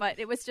cute, but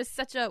it was just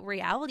such a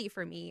reality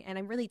for me. And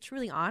I'm really,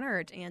 truly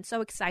honored and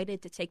so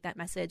excited to take that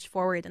message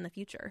forward in the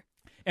future.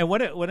 And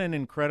what an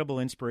incredible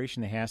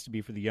inspiration it has to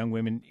be for the young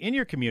women in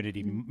your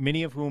community,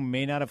 many of whom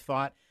may not have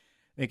thought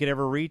they could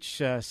ever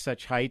reach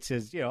such heights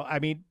as,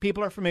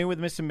 people are familiar with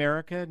Miss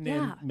America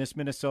and Miss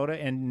Minnesota,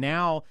 and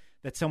now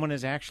that someone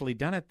has actually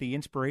done it, the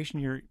inspiration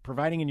you're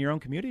providing in your own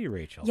community,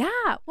 Rachel.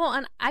 Yeah, well,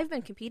 and I've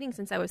been competing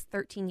since I was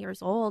 13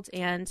 years old,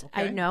 and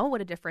I know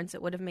what a difference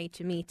it would have made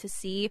to me to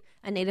see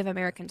a Native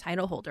American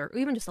title holder, or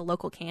even just a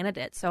local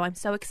candidate. So I'm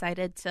so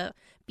excited to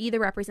be the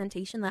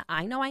representation that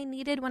I know I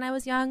needed when I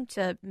was young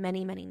to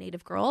many, many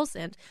Native girls,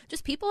 and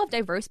just people of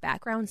diverse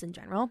backgrounds in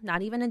general,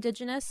 not even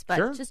Indigenous,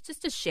 but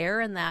just to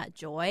share in that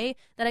joy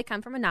that I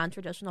come from a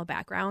non-traditional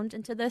background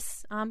into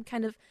this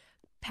kind of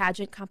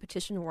pageant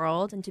competition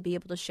world and to be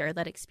able to share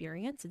that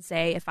experience and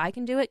say, if I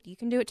can do it, you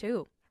can do it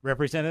too.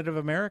 Representative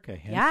America.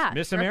 Yeah.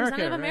 Miss America.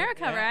 Representative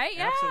America, right?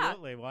 Yeah.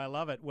 Absolutely. Well, I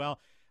love it. Well,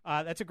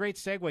 that's a great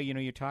segue.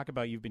 You talk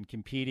about you've been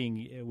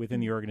competing within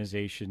the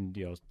organization,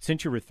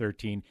 since you were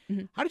 13.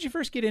 Mm-hmm. How did you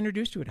first get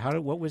introduced to it?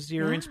 What was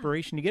your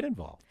inspiration to get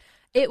involved?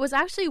 It was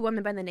actually a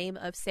woman by the name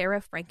of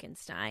Sarah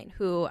Frankenstein,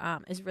 who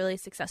is a really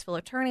successful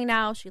attorney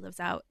now. She lives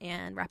out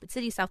in Rapid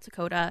City, South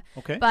Dakota.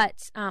 Okay.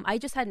 But I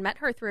just had met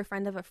her through a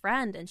friend of a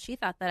friend, and she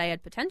thought that I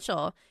had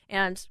potential.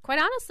 And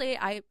quite honestly,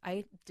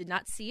 I did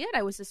not see it.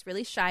 I was this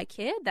really shy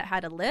kid that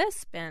had a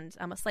lisp and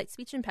a slight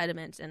speech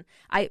impediment. And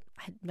I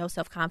had no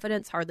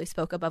self-confidence, hardly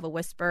spoke above a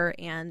whisper.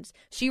 And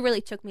she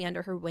really took me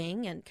under her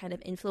wing and kind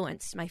of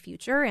influenced my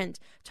future and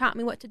taught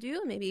me what to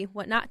do, maybe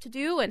what not to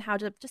do, and how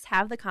to just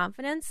have the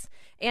confidence.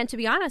 And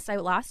to be honest, I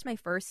lost my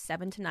first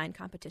 7 to 9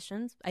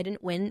 competitions. I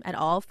didn't win at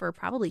all for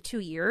probably 2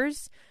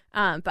 years.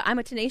 But I'm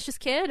a tenacious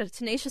kid, a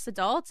tenacious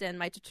adult, and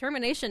my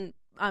determination,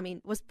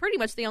 was pretty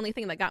much the only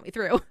thing that got me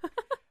through.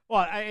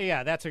 Well,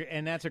 that's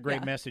a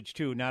great message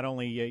too. Not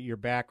only your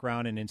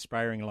background and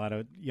inspiring a lot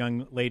of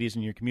young ladies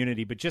in your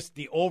community, but just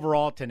the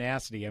overall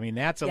tenacity.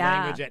 That's a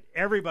language that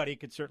everybody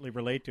could certainly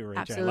relate to,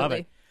 Rachel. Absolutely. I love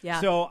it.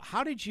 Yeah. So,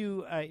 how did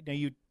you? Now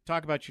you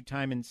talk about your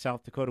time in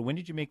South Dakota. When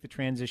did you make the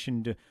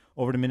transition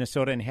over to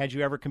Minnesota? And had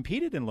you ever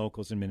competed in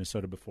locals in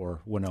Minnesota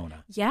before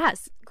Winona?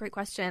 Yes, great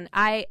question.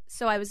 I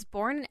was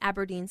born in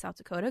Aberdeen, South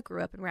Dakota.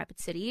 Grew up in Rapid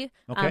City.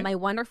 Okay. My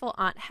wonderful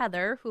Aunt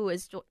Heather, who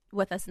is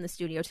with us in the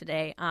studio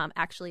today,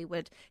 actually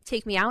would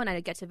take me out, and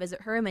I'd get to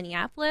visit her in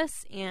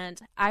Minneapolis.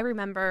 And I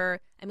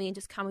remember,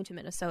 just coming to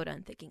Minnesota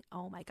and thinking,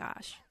 oh my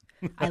gosh,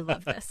 I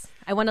love this.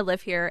 I want to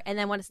live here. And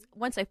then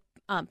once I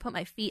put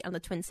my feet on the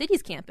Twin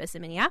Cities campus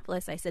in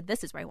Minneapolis, I said,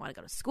 this is where I want to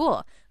go to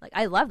school. Like,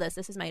 I love this.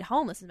 This is my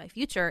home. This is my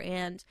future.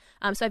 And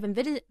so I've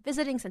been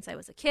visiting since I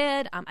was a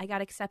kid. I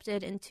got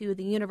accepted into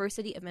the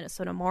University of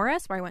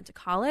Minnesota-Morris, where I went to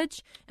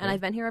college, and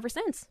I've been here ever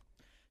since.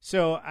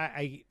 So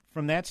I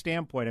from that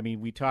standpoint,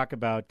 we talk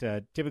about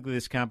typically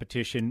this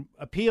competition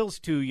appeals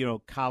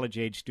to,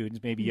 college-age students,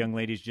 maybe young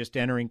ladies just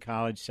entering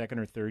college, second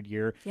or third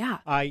year.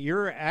 Yeah.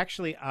 You're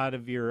actually out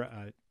of your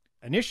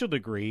initial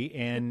degree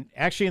and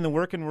actually in the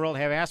working world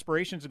have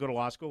aspirations to go to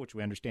law school, which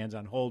we understand is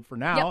on hold for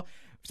now. Yep.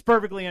 It's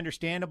perfectly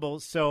understandable.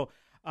 So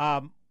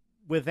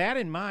with that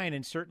in mind,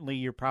 and certainly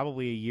you're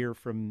probably a year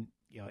from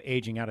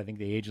aging out. I think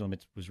the age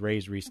limit was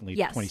raised recently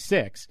to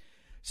 26.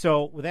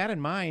 So with that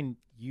in mind,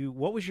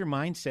 what was your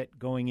mindset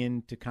going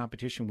into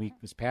competition week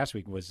this past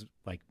week? Was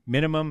like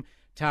minimum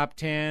top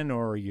 10,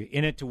 or are you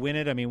in it to win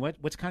it?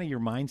 What's kind of your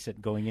mindset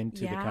going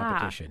into the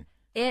competition?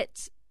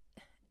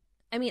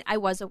 I'm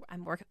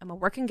a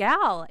working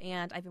gal,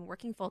 and I've been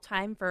working full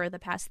time for the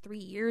past 3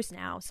 years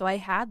now. So I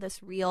had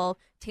this real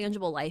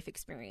tangible life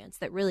experience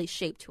that really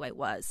shaped who I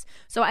was.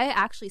 So I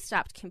actually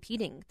stopped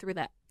competing through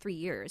that 3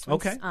 years.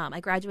 Once, I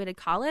graduated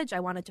college, I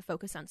wanted to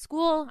focus on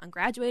school, on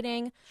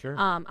graduating,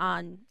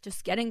 on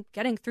just getting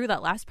through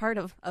that last part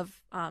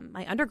of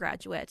my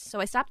undergraduate. So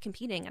I stopped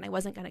competing, and I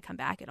wasn't going to come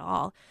back at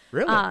all.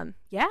 Really?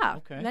 Yeah.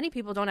 Okay. Many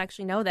people don't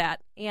actually know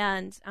that.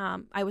 And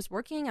I was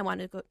working. I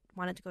wanted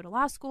to go to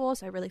law school,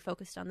 so I really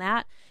focused on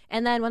that.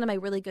 And then one of my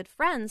really good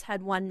friends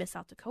had won Miss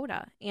South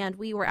Dakota, and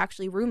we were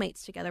actually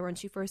roommates together when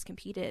she first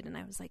competed. And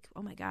I was like,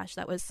 oh my gosh,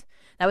 that was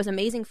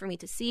amazing for me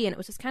to see. And it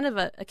was just kind of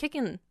a kick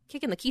in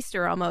the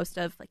keister almost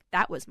of like,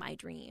 that was my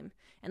dream.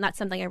 And that's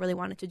something I really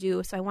wanted to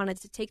do. So I wanted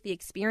to take the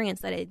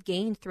experience that I had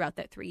gained throughout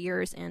that 3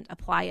 years and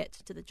apply it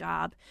to the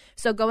job.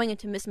 So going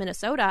into Miss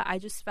Minnesota, I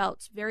just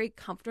felt very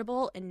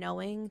comfortable in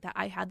knowing that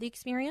I had the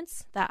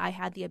experience, that I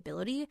had the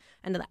ability,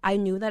 and that I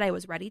knew that I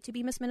was ready to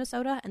be Miss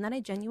Minnesota, and that I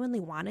genuinely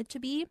wanted to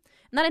be,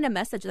 and that I had a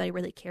message that I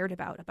really cared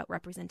about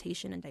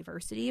representation and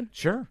diversity.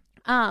 Sure.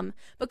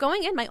 But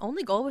going in, my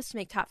only goal was to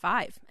make top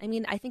 5.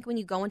 I think when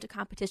you go into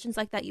competitions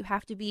like that, you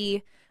have to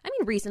be,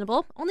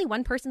 reasonable. Only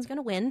one person's going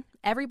to win.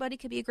 Everybody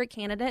could be a great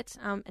candidate,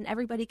 and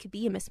everybody could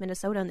be a Miss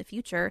Minnesota in the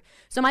future.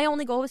 So my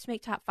only goal was to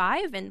make top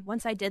 5. And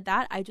once I did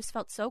that, I just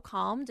felt so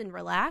calmed and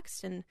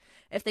relaxed. And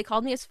if they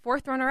called me as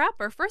 4th runner-up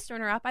or 1st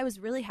runner-up, I was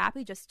really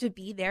happy just to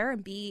be there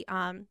and be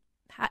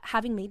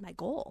having made my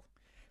goal.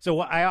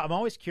 So I'm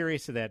always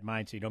curious to that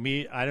mindset.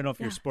 Me, I don't know if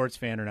you're a sports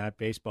fan or not,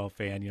 baseball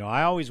fan.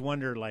 I always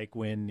wonder, like,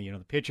 when,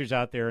 the pitcher's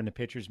out there in the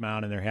pitcher's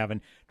mound and they're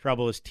having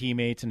trouble, his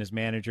teammates and his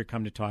manager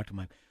come to talk to him,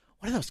 like,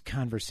 what are those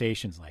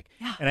conversations like?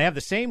 Yeah. And I have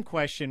the same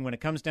question when it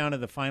comes down to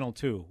the final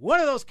 2. What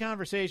are those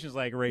conversations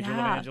like, Rachel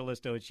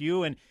Evangelisto? It's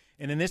you and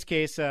in this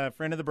case, a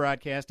friend of the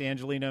broadcast,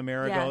 Angelina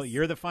Amerigo. Yes.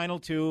 You're the final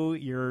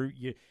 2.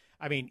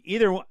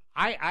 Either one.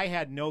 I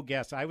had no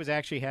guess. I was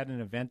actually had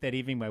an event that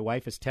evening. My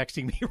wife is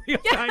texting me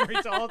real-time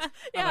results.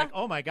 I'm like,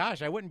 oh, my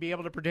gosh, I wouldn't be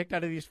able to predict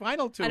out of these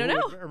final 2 who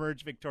would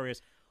emerge victorious.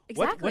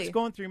 Exactly. What's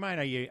going through your mind?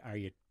 Are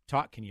you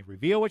can you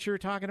reveal what you were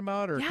talking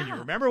about, or can you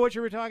remember what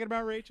you were talking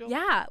about, Rachel?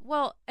 Yeah,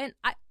 well, and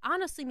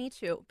honestly, me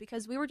too,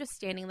 because we were just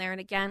standing there,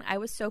 and again, I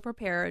was so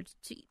prepared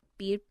to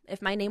be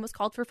if my name was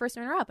called for first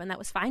runner-up, and that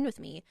was fine with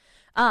me.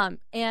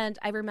 And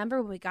I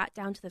remember when we got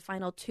down to the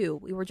final two,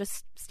 we were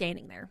just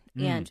standing there,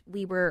 and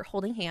we were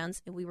holding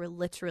hands, and we were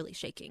literally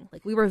shaking.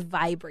 Like, we were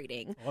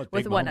vibrating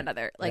with one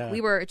another. Like,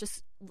 we were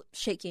just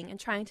shaking and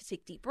trying to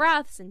take deep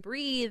breaths and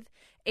breathe.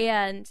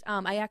 And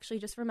I actually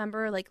just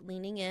remember, like,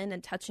 leaning in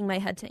and touching my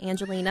head to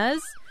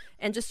Angelina's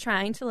and just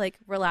trying to, like,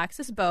 relax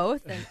us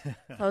both and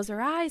close our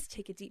eyes,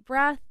 take a deep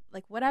breath.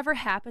 Like, whatever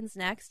happens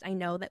next, I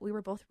know that we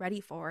were both ready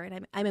for.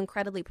 And I'm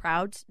incredibly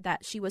proud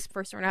that she was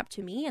first runner-up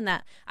to me, and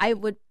that I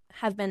would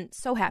have been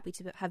so happy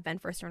to have been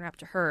first runner-up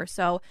to her.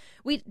 So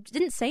we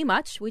didn't say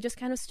much. We just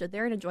kind of stood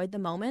there and enjoyed the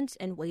moment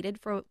and waited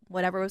for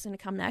whatever was going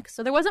to come next.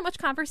 So there wasn't much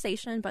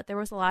conversation, but there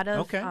was a lot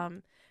of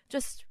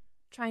just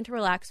trying to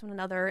relax one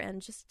another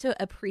and just to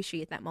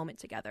appreciate that moment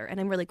together. And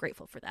I'm really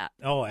grateful for that.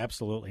 Oh,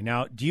 absolutely.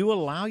 Now, do you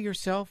allow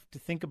yourself to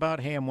think about,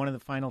 hey, I'm one of the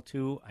final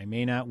two. I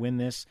may not win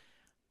this.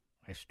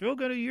 I still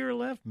got a year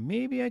left.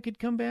 Maybe I could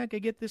come back. I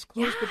get this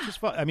close, but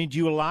just I mean, do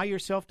you allow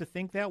yourself to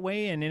think that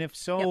way? And if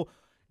so,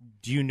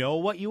 do you know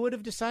what you would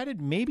have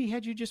decided? Maybe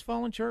had you just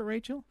fallen short,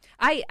 Rachel?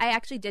 I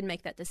actually did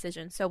make that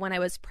decision. So when I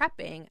was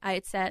prepping, I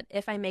had said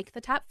if I make the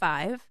top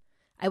 5,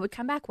 I would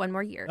come back one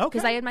more year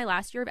because I had my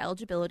last year of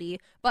eligibility,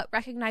 but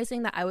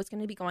recognizing that I was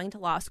going to be going to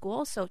law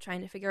school, so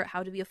trying to figure out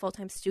how to be a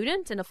full-time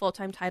student and a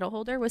full-time title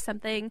holder was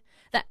something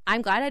that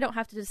I'm glad I don't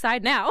have to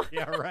decide now.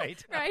 Yeah,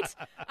 right. Right.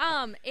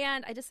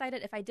 And I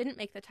decided if I didn't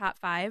make the top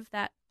 5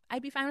 that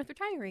I'd be fine with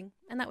retiring,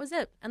 and that was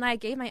it. And I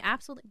gave my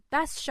absolute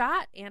best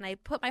shot, and I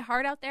put my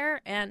heart out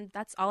there, and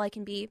that's all I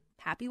can be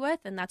happy with,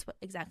 and that's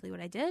exactly what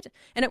I did.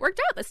 And it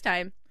worked out this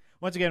time.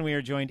 Once again, we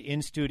are joined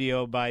in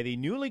studio by the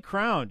newly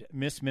crowned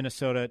Miss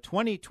Minnesota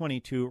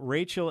 2022,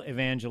 Rachel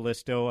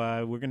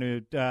Evangelisto. We're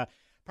going to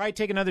probably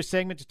take another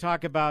segment to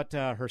talk about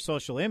her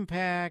social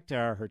impact,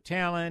 her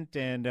talent,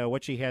 and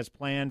what she has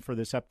planned for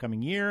this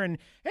upcoming year. And,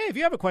 hey, if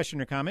you have a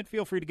question or comment,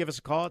 feel free to give us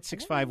a call at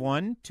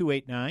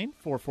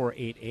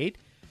 651-289-4488.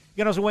 You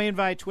can also weigh in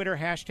via Twitter,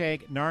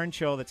 #NARN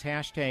Show. That's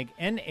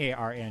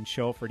 #NARN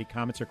Show for any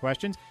comments or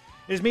questions.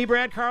 It is me,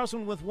 Brad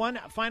Carlson, with one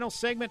final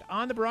segment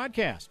on the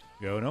broadcast.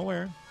 Go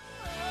nowhere.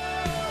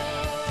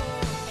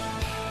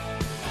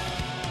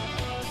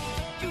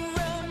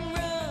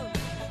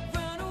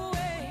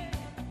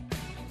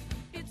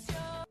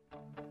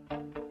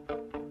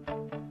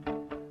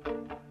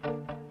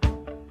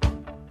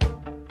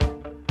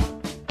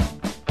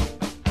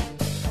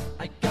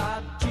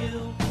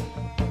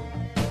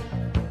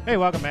 Hey,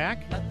 welcome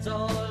back. AM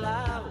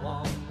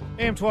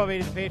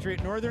 1280, the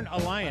Patriot Northern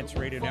Alliance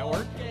Radio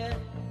Network. It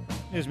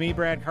is me,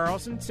 Brad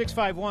Carlson.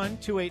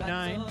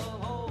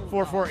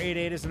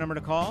 651-289-4488 is the number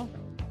to call.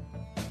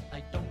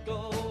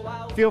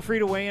 Feel free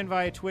to weigh in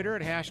via Twitter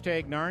at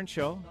 #NARN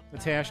Show.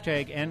 That's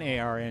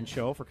 #NARN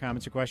Show for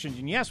comments or questions.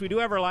 And yes, we do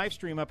have our live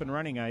stream up and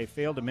running. I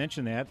failed to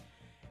mention that.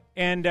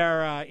 And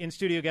our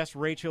in-studio guest,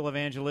 Rachel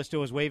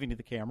Evangelisto, is waving to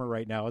the camera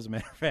right now, as a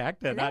matter of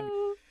fact.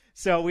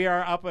 So we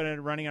are up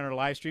and running on our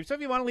live stream. So if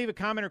you want to leave a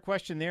comment or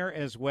question there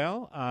as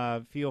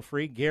well, feel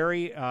free.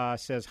 Gary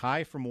says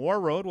hi from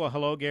War Road. Well,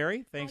 hello,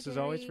 Gary. Thanks, as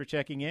always, for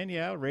checking in.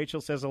 Yeah, Rachel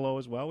says hello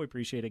as well. We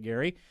appreciate it,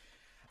 Gary.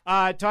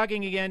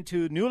 Talking again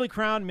to newly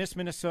crowned Miss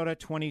Minnesota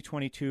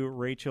 2022,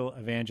 Rachel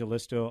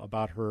Evangelisto,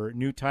 about her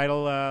new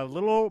title. A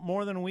little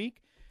more than a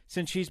week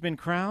since she's been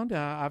crowned,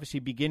 obviously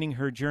beginning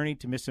her journey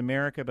to Miss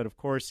America. But, of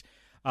course,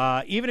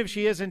 even if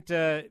she isn't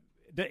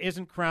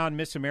crowned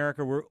Miss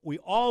America, we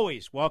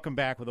always welcome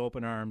back with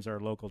open arms our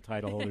local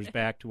title holders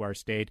back to our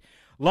state.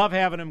 Love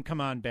having them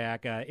come on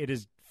back. It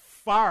is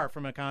far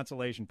from a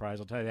consolation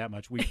prize, I'll tell you that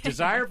much. We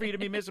desire for you to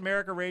be Miss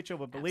America, Rachel,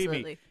 but believe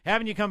me,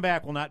 having you come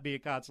back will not be a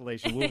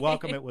consolation. We'll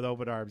welcome it with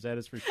open arms, that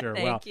is for sure.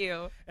 Thank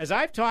you. As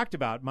I've talked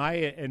about my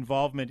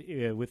involvement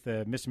with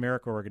the Miss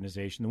America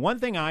organization, the one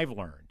thing I've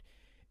learned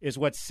is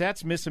what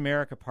sets Miss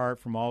America apart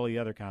from all the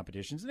other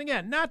competitions. And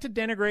again, not to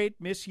denigrate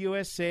Miss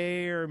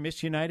USA or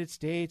Miss United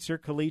States or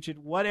collegiate,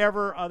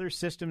 whatever other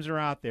systems are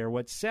out there.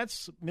 What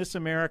sets Miss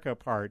America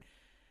apart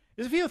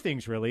is a few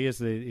things, really,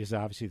 is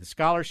obviously the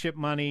scholarship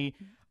money,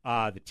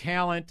 the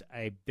talent.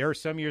 There are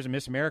some years in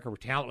Miss America where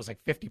talent was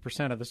like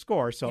 50% of the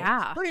score, so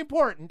it's pretty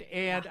important.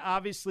 And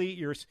obviously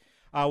your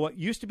what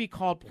used to be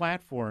called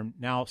platform,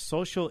 now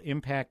social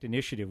impact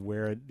initiative,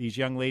 where these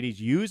young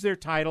ladies use their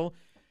title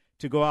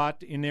to go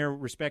out in their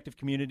respective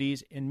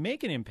communities and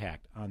make an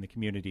impact on the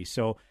community.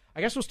 So I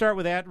guess we'll start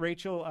with that.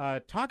 Rachel,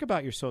 talk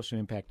about your social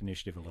impact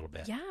initiative a little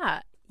bit. Yeah.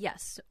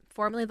 Yes.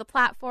 Formerly the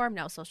platform,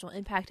 now social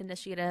impact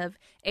initiative.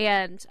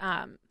 And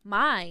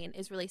mine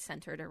is really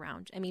centered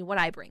around, what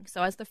I bring.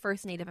 So as the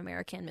first Native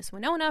American Miss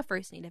Winona,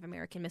 first Native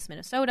American Miss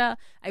Minnesota,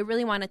 I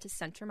really wanted to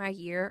center my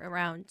year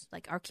around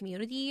our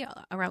community,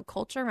 around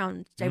culture,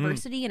 around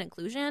diversity and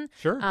inclusion.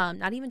 Sure.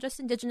 Not even just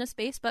Indigenous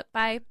based, but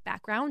by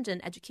background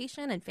and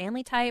education and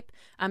family type.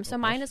 So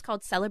mine is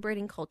called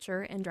Celebrating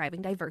Culture and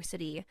Driving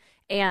Diversity.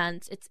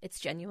 And it's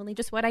genuinely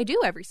just what I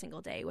do every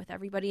single day with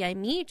everybody I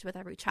meet, with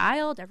every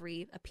child,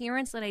 every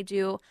appearance that I I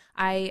do,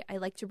 I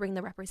like to bring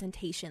the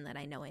representation that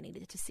I know I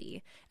needed to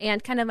see.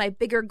 And kind of my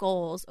bigger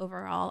goals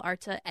overall are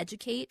to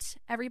educate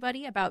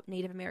everybody about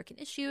Native American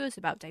issues,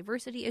 about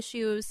diversity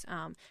issues,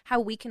 how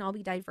we can all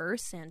be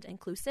diverse and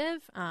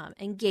inclusive,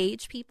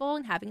 engage people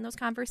in having those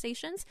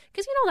conversations.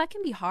 Because, that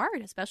can be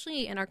hard,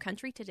 especially in our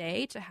country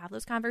today, to have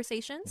those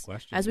conversations,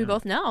 as we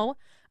both know.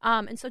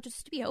 And so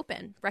just to be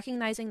open,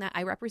 recognizing that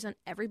I represent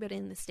everybody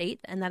in the state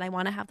and that I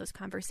want to have those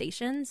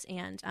conversations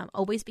and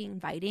always be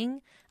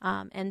inviting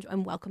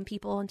and welcome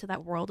people into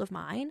that world of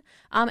mine.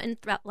 And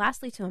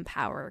lastly, to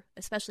empower,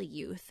 especially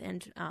youth.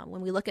 And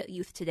when we look at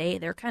youth today,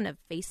 they're kind of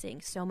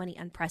facing so many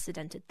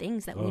unprecedented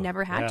things that we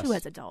never had to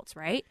as adults,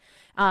 right?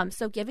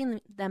 So giving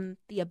them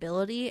the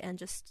ability and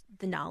just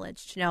the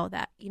knowledge to know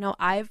that,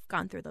 I've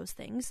gone through those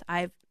things.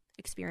 I've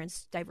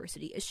experienced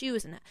diversity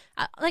issues, and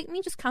like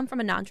me, just come from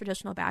a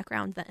non-traditional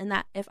background, and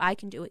that if I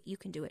can do it, you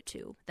can do it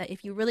too. That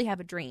if you really have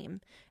a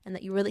dream and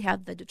that you really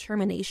have the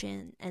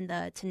determination and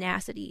the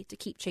tenacity to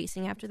keep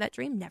chasing after that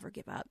dream, never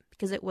give up,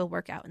 because it will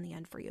work out in the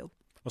end for you.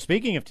 Well,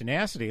 speaking of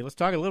tenacity, let's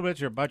talk a little bit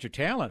about your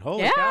talent.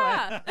 Holy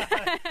cow.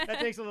 That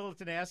takes a little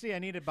tenacity. I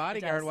need a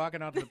bodyguard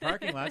walking out to the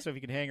parking lot so if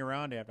you can hang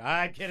around after.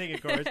 I'm kidding,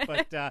 of course,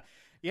 but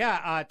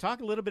talk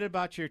a little bit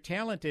about your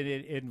talent.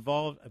 It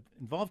involved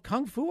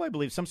Kung Fu, I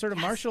believe, some sort of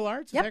martial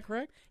arts. Is that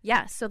correct?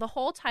 Yes. So the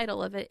whole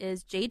title of it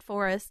is Jade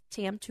Forest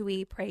Tam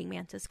Tui Praying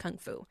Mantis Kung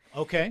Fu.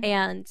 Okay.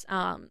 And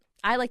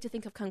I like to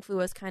think of Kung Fu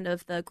as kind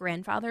of the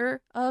grandfather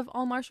of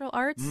all martial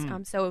arts.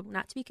 So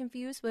not to be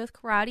confused with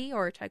karate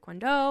or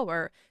taekwondo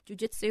or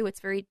jujitsu. It's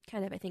very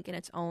kind of, I think, in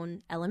its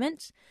own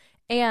element.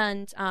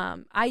 And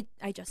I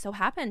just so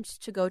happened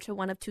to go to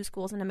one of 2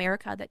 schools in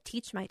America that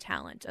teach my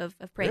talent of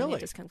praying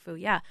mantis Kung Fu.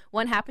 Yeah.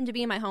 One happened to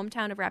be in my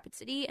hometown of Rapid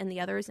City, and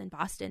the other is in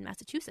Boston,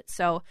 Massachusetts.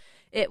 So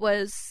it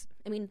was,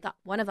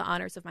 one of the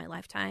honors of my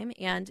lifetime.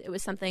 And it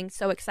was something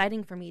so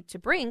exciting for me to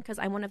bring, because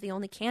I'm one of the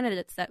only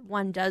candidates that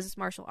does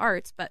martial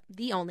arts, but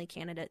the only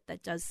candidate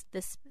that does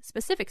this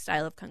specific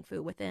style of Kung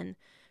Fu within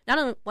not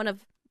only one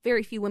of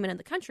very few women in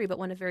the country, but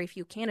one of very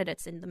few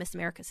candidates in the Miss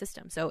America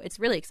system. So it's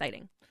really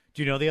exciting.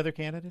 Do you know the other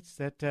candidates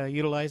that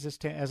utilize this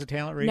as a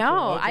talent, Rachel?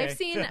 No, okay.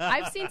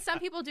 I've seen some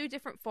people do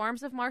different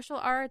forms of martial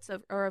arts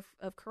of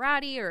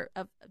karate or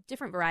of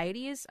different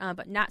varieties,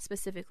 but not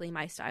specifically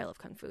my style of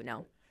Kung Fu,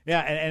 no.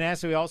 Yeah, and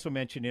as we also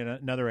mentioned,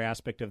 another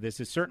aspect of this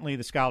is certainly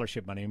the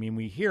scholarship money.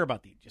 We hear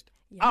about the just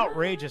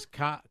outrageous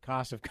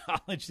cost of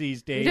college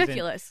these days.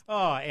 Ridiculous.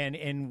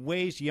 And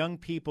ways young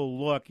people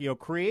look,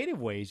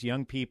 creative ways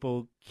young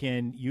people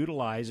can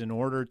utilize in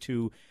order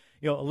to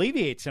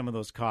alleviate some of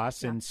those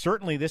costs. And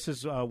certainly this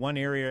is one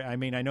area. I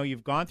know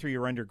you've gone through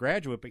your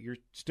undergraduate, but you're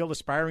still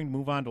aspiring to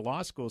move on to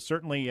law school.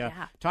 Certainly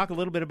talk a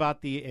little bit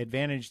about the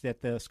advantage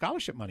that the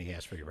scholarship money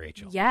has for you,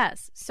 Rachel.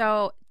 Yes.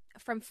 So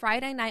from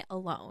Friday night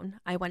alone,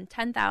 I won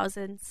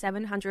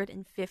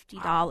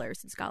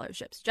 $10,750 in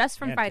scholarships just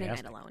from Friday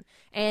night alone,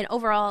 and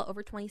overall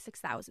over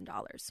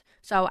 $26,000.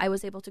 So I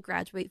was able to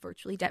graduate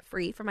virtually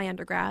debt-free from my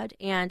undergrad,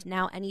 and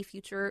now any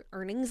future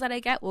earnings that I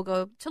get will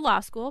go to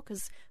law school,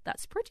 because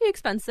that's pretty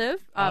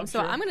expensive. So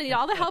I'm going to need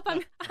all the help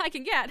I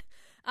can get.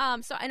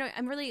 So I know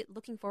I'm really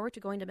looking forward to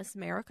going to Miss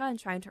America and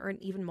trying to earn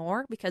even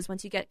more, because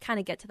once you get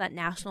to that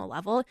national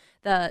level,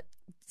 the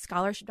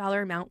scholarship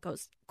dollar amount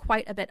goes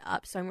quite a bit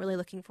up. So I'm really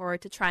looking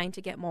forward to trying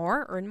to get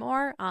more, earn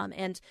more,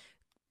 and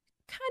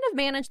kind of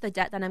manage the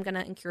debt that I'm going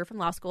to incur from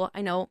law school.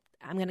 I know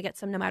I'm going to get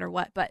some no matter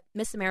what, but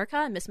Miss America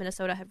and Miss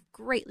Minnesota have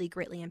greatly,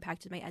 greatly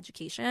impacted my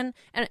education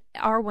and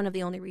are one of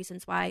the only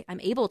reasons why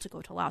I'm able to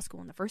go to law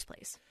school in the first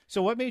place.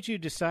 So what made you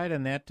decide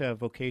on that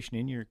vocation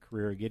in your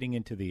career, getting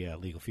into the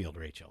legal field,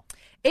 Rachel?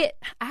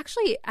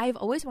 I've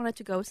always wanted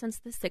to go since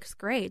the 6th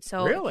grade.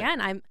 So again,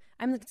 I'm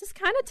just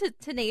kind of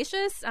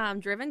tenacious,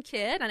 driven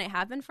kid, and I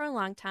have been for a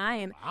long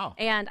time. Wow.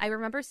 And I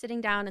remember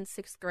sitting down in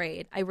 6th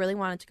grade. I really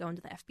wanted to go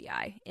into the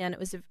FBI. And it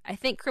was, I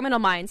think Criminal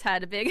Minds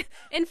had a big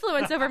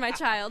influence over my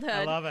childhood.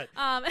 I love it.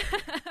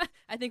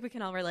 I think we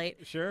can all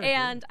relate. Sure.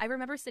 And I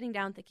remember sitting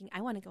down thinking, I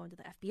want to go into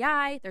the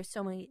FBI. There's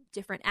so many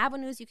different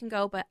avenues you can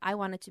go, but I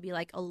wanted to be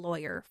like a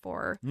lawyer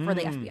for the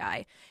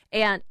FBI.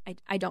 And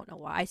I don't know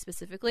why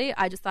specifically.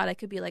 I just thought I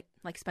could be like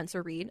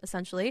Spencer Reed,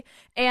 essentially.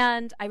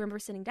 And I remember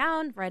sitting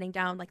down, writing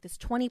down like this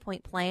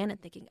 20-point plan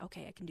and thinking,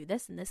 okay, I can do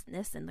this and this and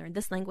this and learn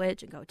this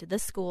language and go to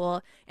this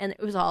school. And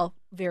it was all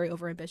very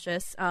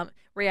overambitious.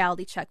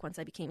 Reality check once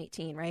I became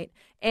 18, right?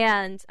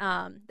 And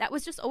that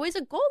was just always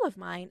a goal of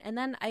mine. And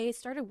then I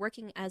started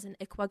working as an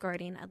ICWA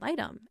guardian ad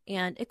litem.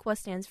 And ICWA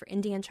stands for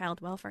Indian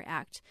Child Welfare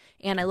Act.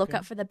 And I look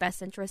up for the best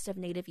interest of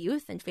Native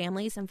youth and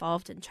families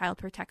involved in child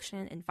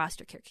protection and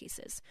foster care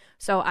cases.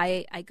 So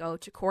I go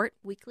to court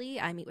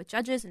weekly. I meet with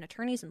judges and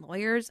attorneys and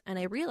lawyers. And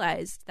I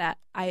realized that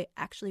I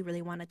actually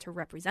really wanted to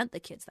represent the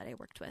kids that I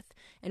worked with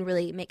and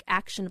really make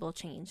actionable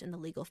change in the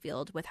legal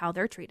field with how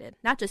they're treated.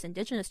 Not just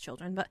Indigenous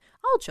children, but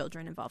all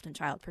children involved in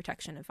child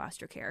protection and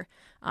foster care.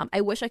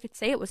 I wish I could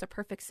say it was a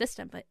perfect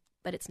system,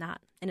 but it's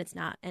not, and it's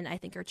not. And I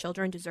think our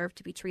children deserve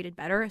to be treated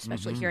better,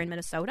 especially here in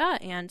Minnesota.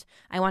 And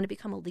I want to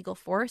become a legal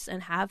force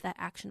and have that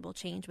actionable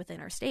change within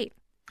our state.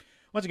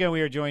 Once again,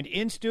 we are joined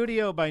in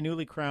studio by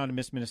newly crowned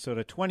Miss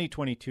Minnesota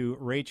 2022,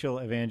 Rachel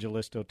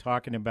Evangelisto,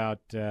 talking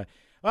about,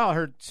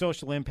 her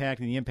social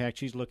impact and the impact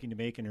she's looking to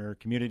make in her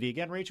community.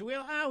 Again, Rachel,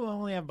 we'll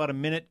only have about a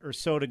minute or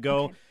so to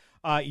go.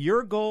 Okay.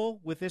 Your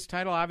goal with this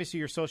title, obviously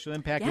your social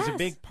impact is a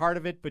big part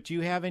of it, but do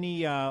you have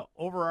any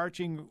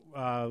overarching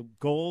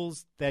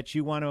goals that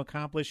you want to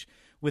accomplish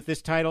with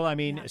this title? I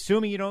mean,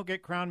 assuming you don't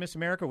get crowned Miss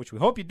America, which we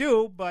hope you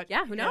do, but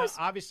who knows?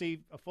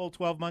 Obviously a full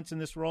 12 months in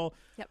this role.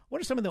 Yep.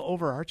 What are some of the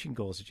overarching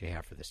goals that you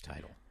have for this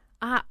title?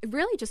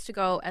 Really just to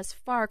go as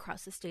far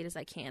across the state as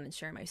I can and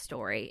share my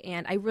story.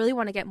 And I really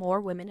want to get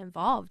more women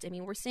involved. I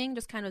mean, we're seeing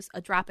just kind of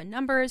a drop in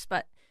numbers,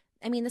 but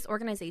I mean, this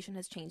organization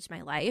has changed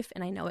my life,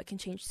 and I know it can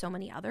change so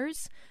many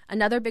others.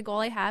 Another big goal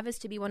I have is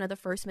to be one of the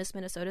first Miss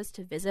Minnesotas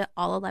to visit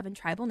all 11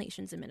 tribal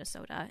nations in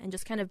Minnesota and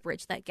just kind of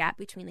bridge that gap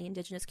between the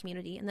Indigenous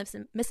community and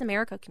the Miss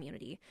America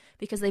community,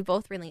 because they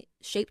both really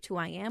shaped who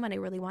I am, and I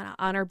really want to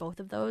honor both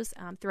of those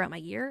throughout my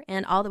year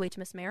and all the way to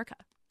Miss America.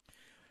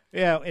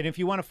 Yeah, and if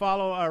you want to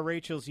follow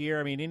Rachel's year,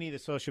 I mean, any of the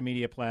social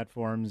media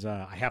platforms,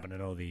 I happen to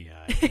know the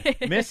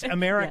Miss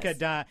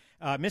America,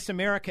 Miss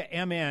America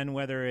MN,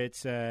 whether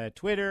it's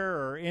Twitter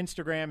or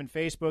Instagram and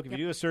Facebook. If you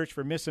do a search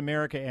for Miss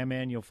America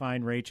MN, you'll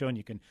find Rachel, and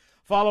you can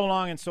follow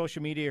along on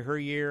social media, her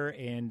year,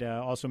 and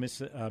also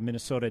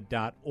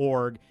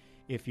MissMinnesota.org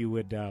if you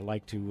would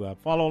like to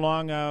follow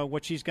along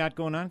what she's got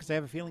going on, because I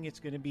have a feeling it's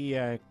going to be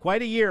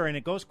quite a year, and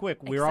it goes quick.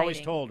 Exciting. We're always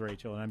told,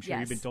 Rachel, and I'm sure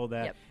you've been told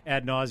that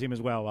ad nauseum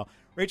as well. Well,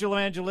 Rachel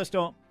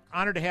Evangelisto,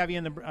 honored to have you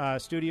in the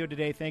studio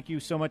today. Thank you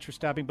so much for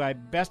stopping by.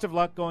 Best of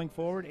luck going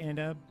forward,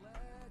 and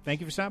thank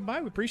you for stopping by.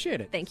 We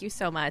appreciate it. Thank you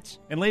so much.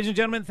 And ladies and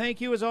gentlemen,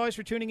 thank you as always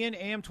for tuning in.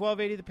 AM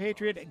 1280 The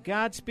Patriot.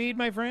 Godspeed,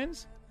 my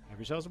friends. Have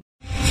yourselves a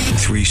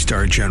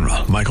 3-star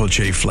General Michael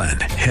J. Flynn,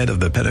 head of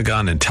the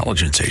Pentagon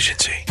Intelligence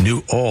Agency,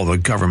 knew all the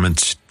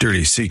government's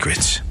dirty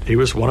secrets. He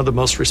was one of the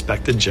most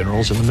respected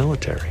generals in the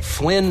military.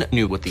 Flynn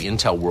knew what the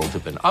intel world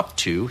had been up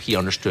to. He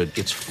understood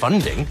its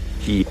funding.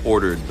 He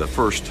ordered the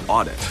first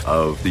audit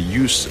of the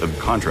use of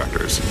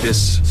contractors.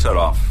 This set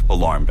off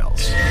alarm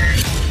bells.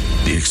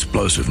 The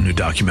explosive new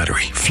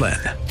documentary, Flynn,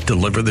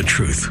 Deliver the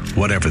Truth,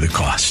 Whatever the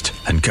Cost,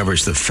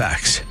 uncovers the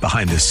facts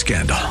behind this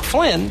scandal.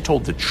 Flynn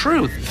told the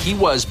truth. He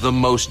was the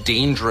most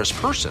dangerous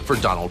person for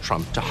Donald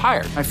Trump to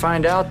hire. I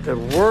find out the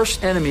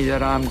worst enemy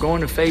that I'm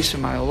going to face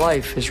in my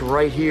life is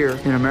right here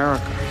in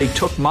America. They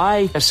took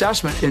my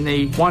assessment and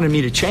they wanted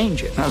me to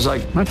change it. And I was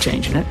like, I'm not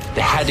changing it.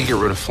 They had to get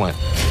rid of Flynn.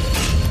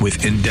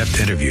 With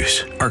in-depth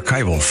interviews,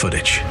 archival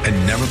footage,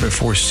 and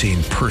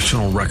never-before-seen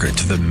personal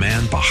records of the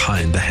man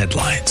behind the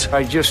headlines.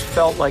 I just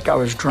felt like I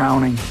was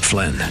drowning.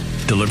 Flynn,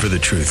 Deliver the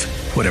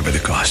Truth, Whatever the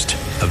Cost.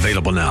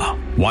 Available now.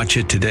 Watch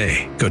it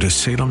today. Go to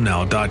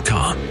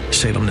salemnow.com.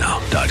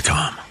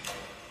 salemnow.com.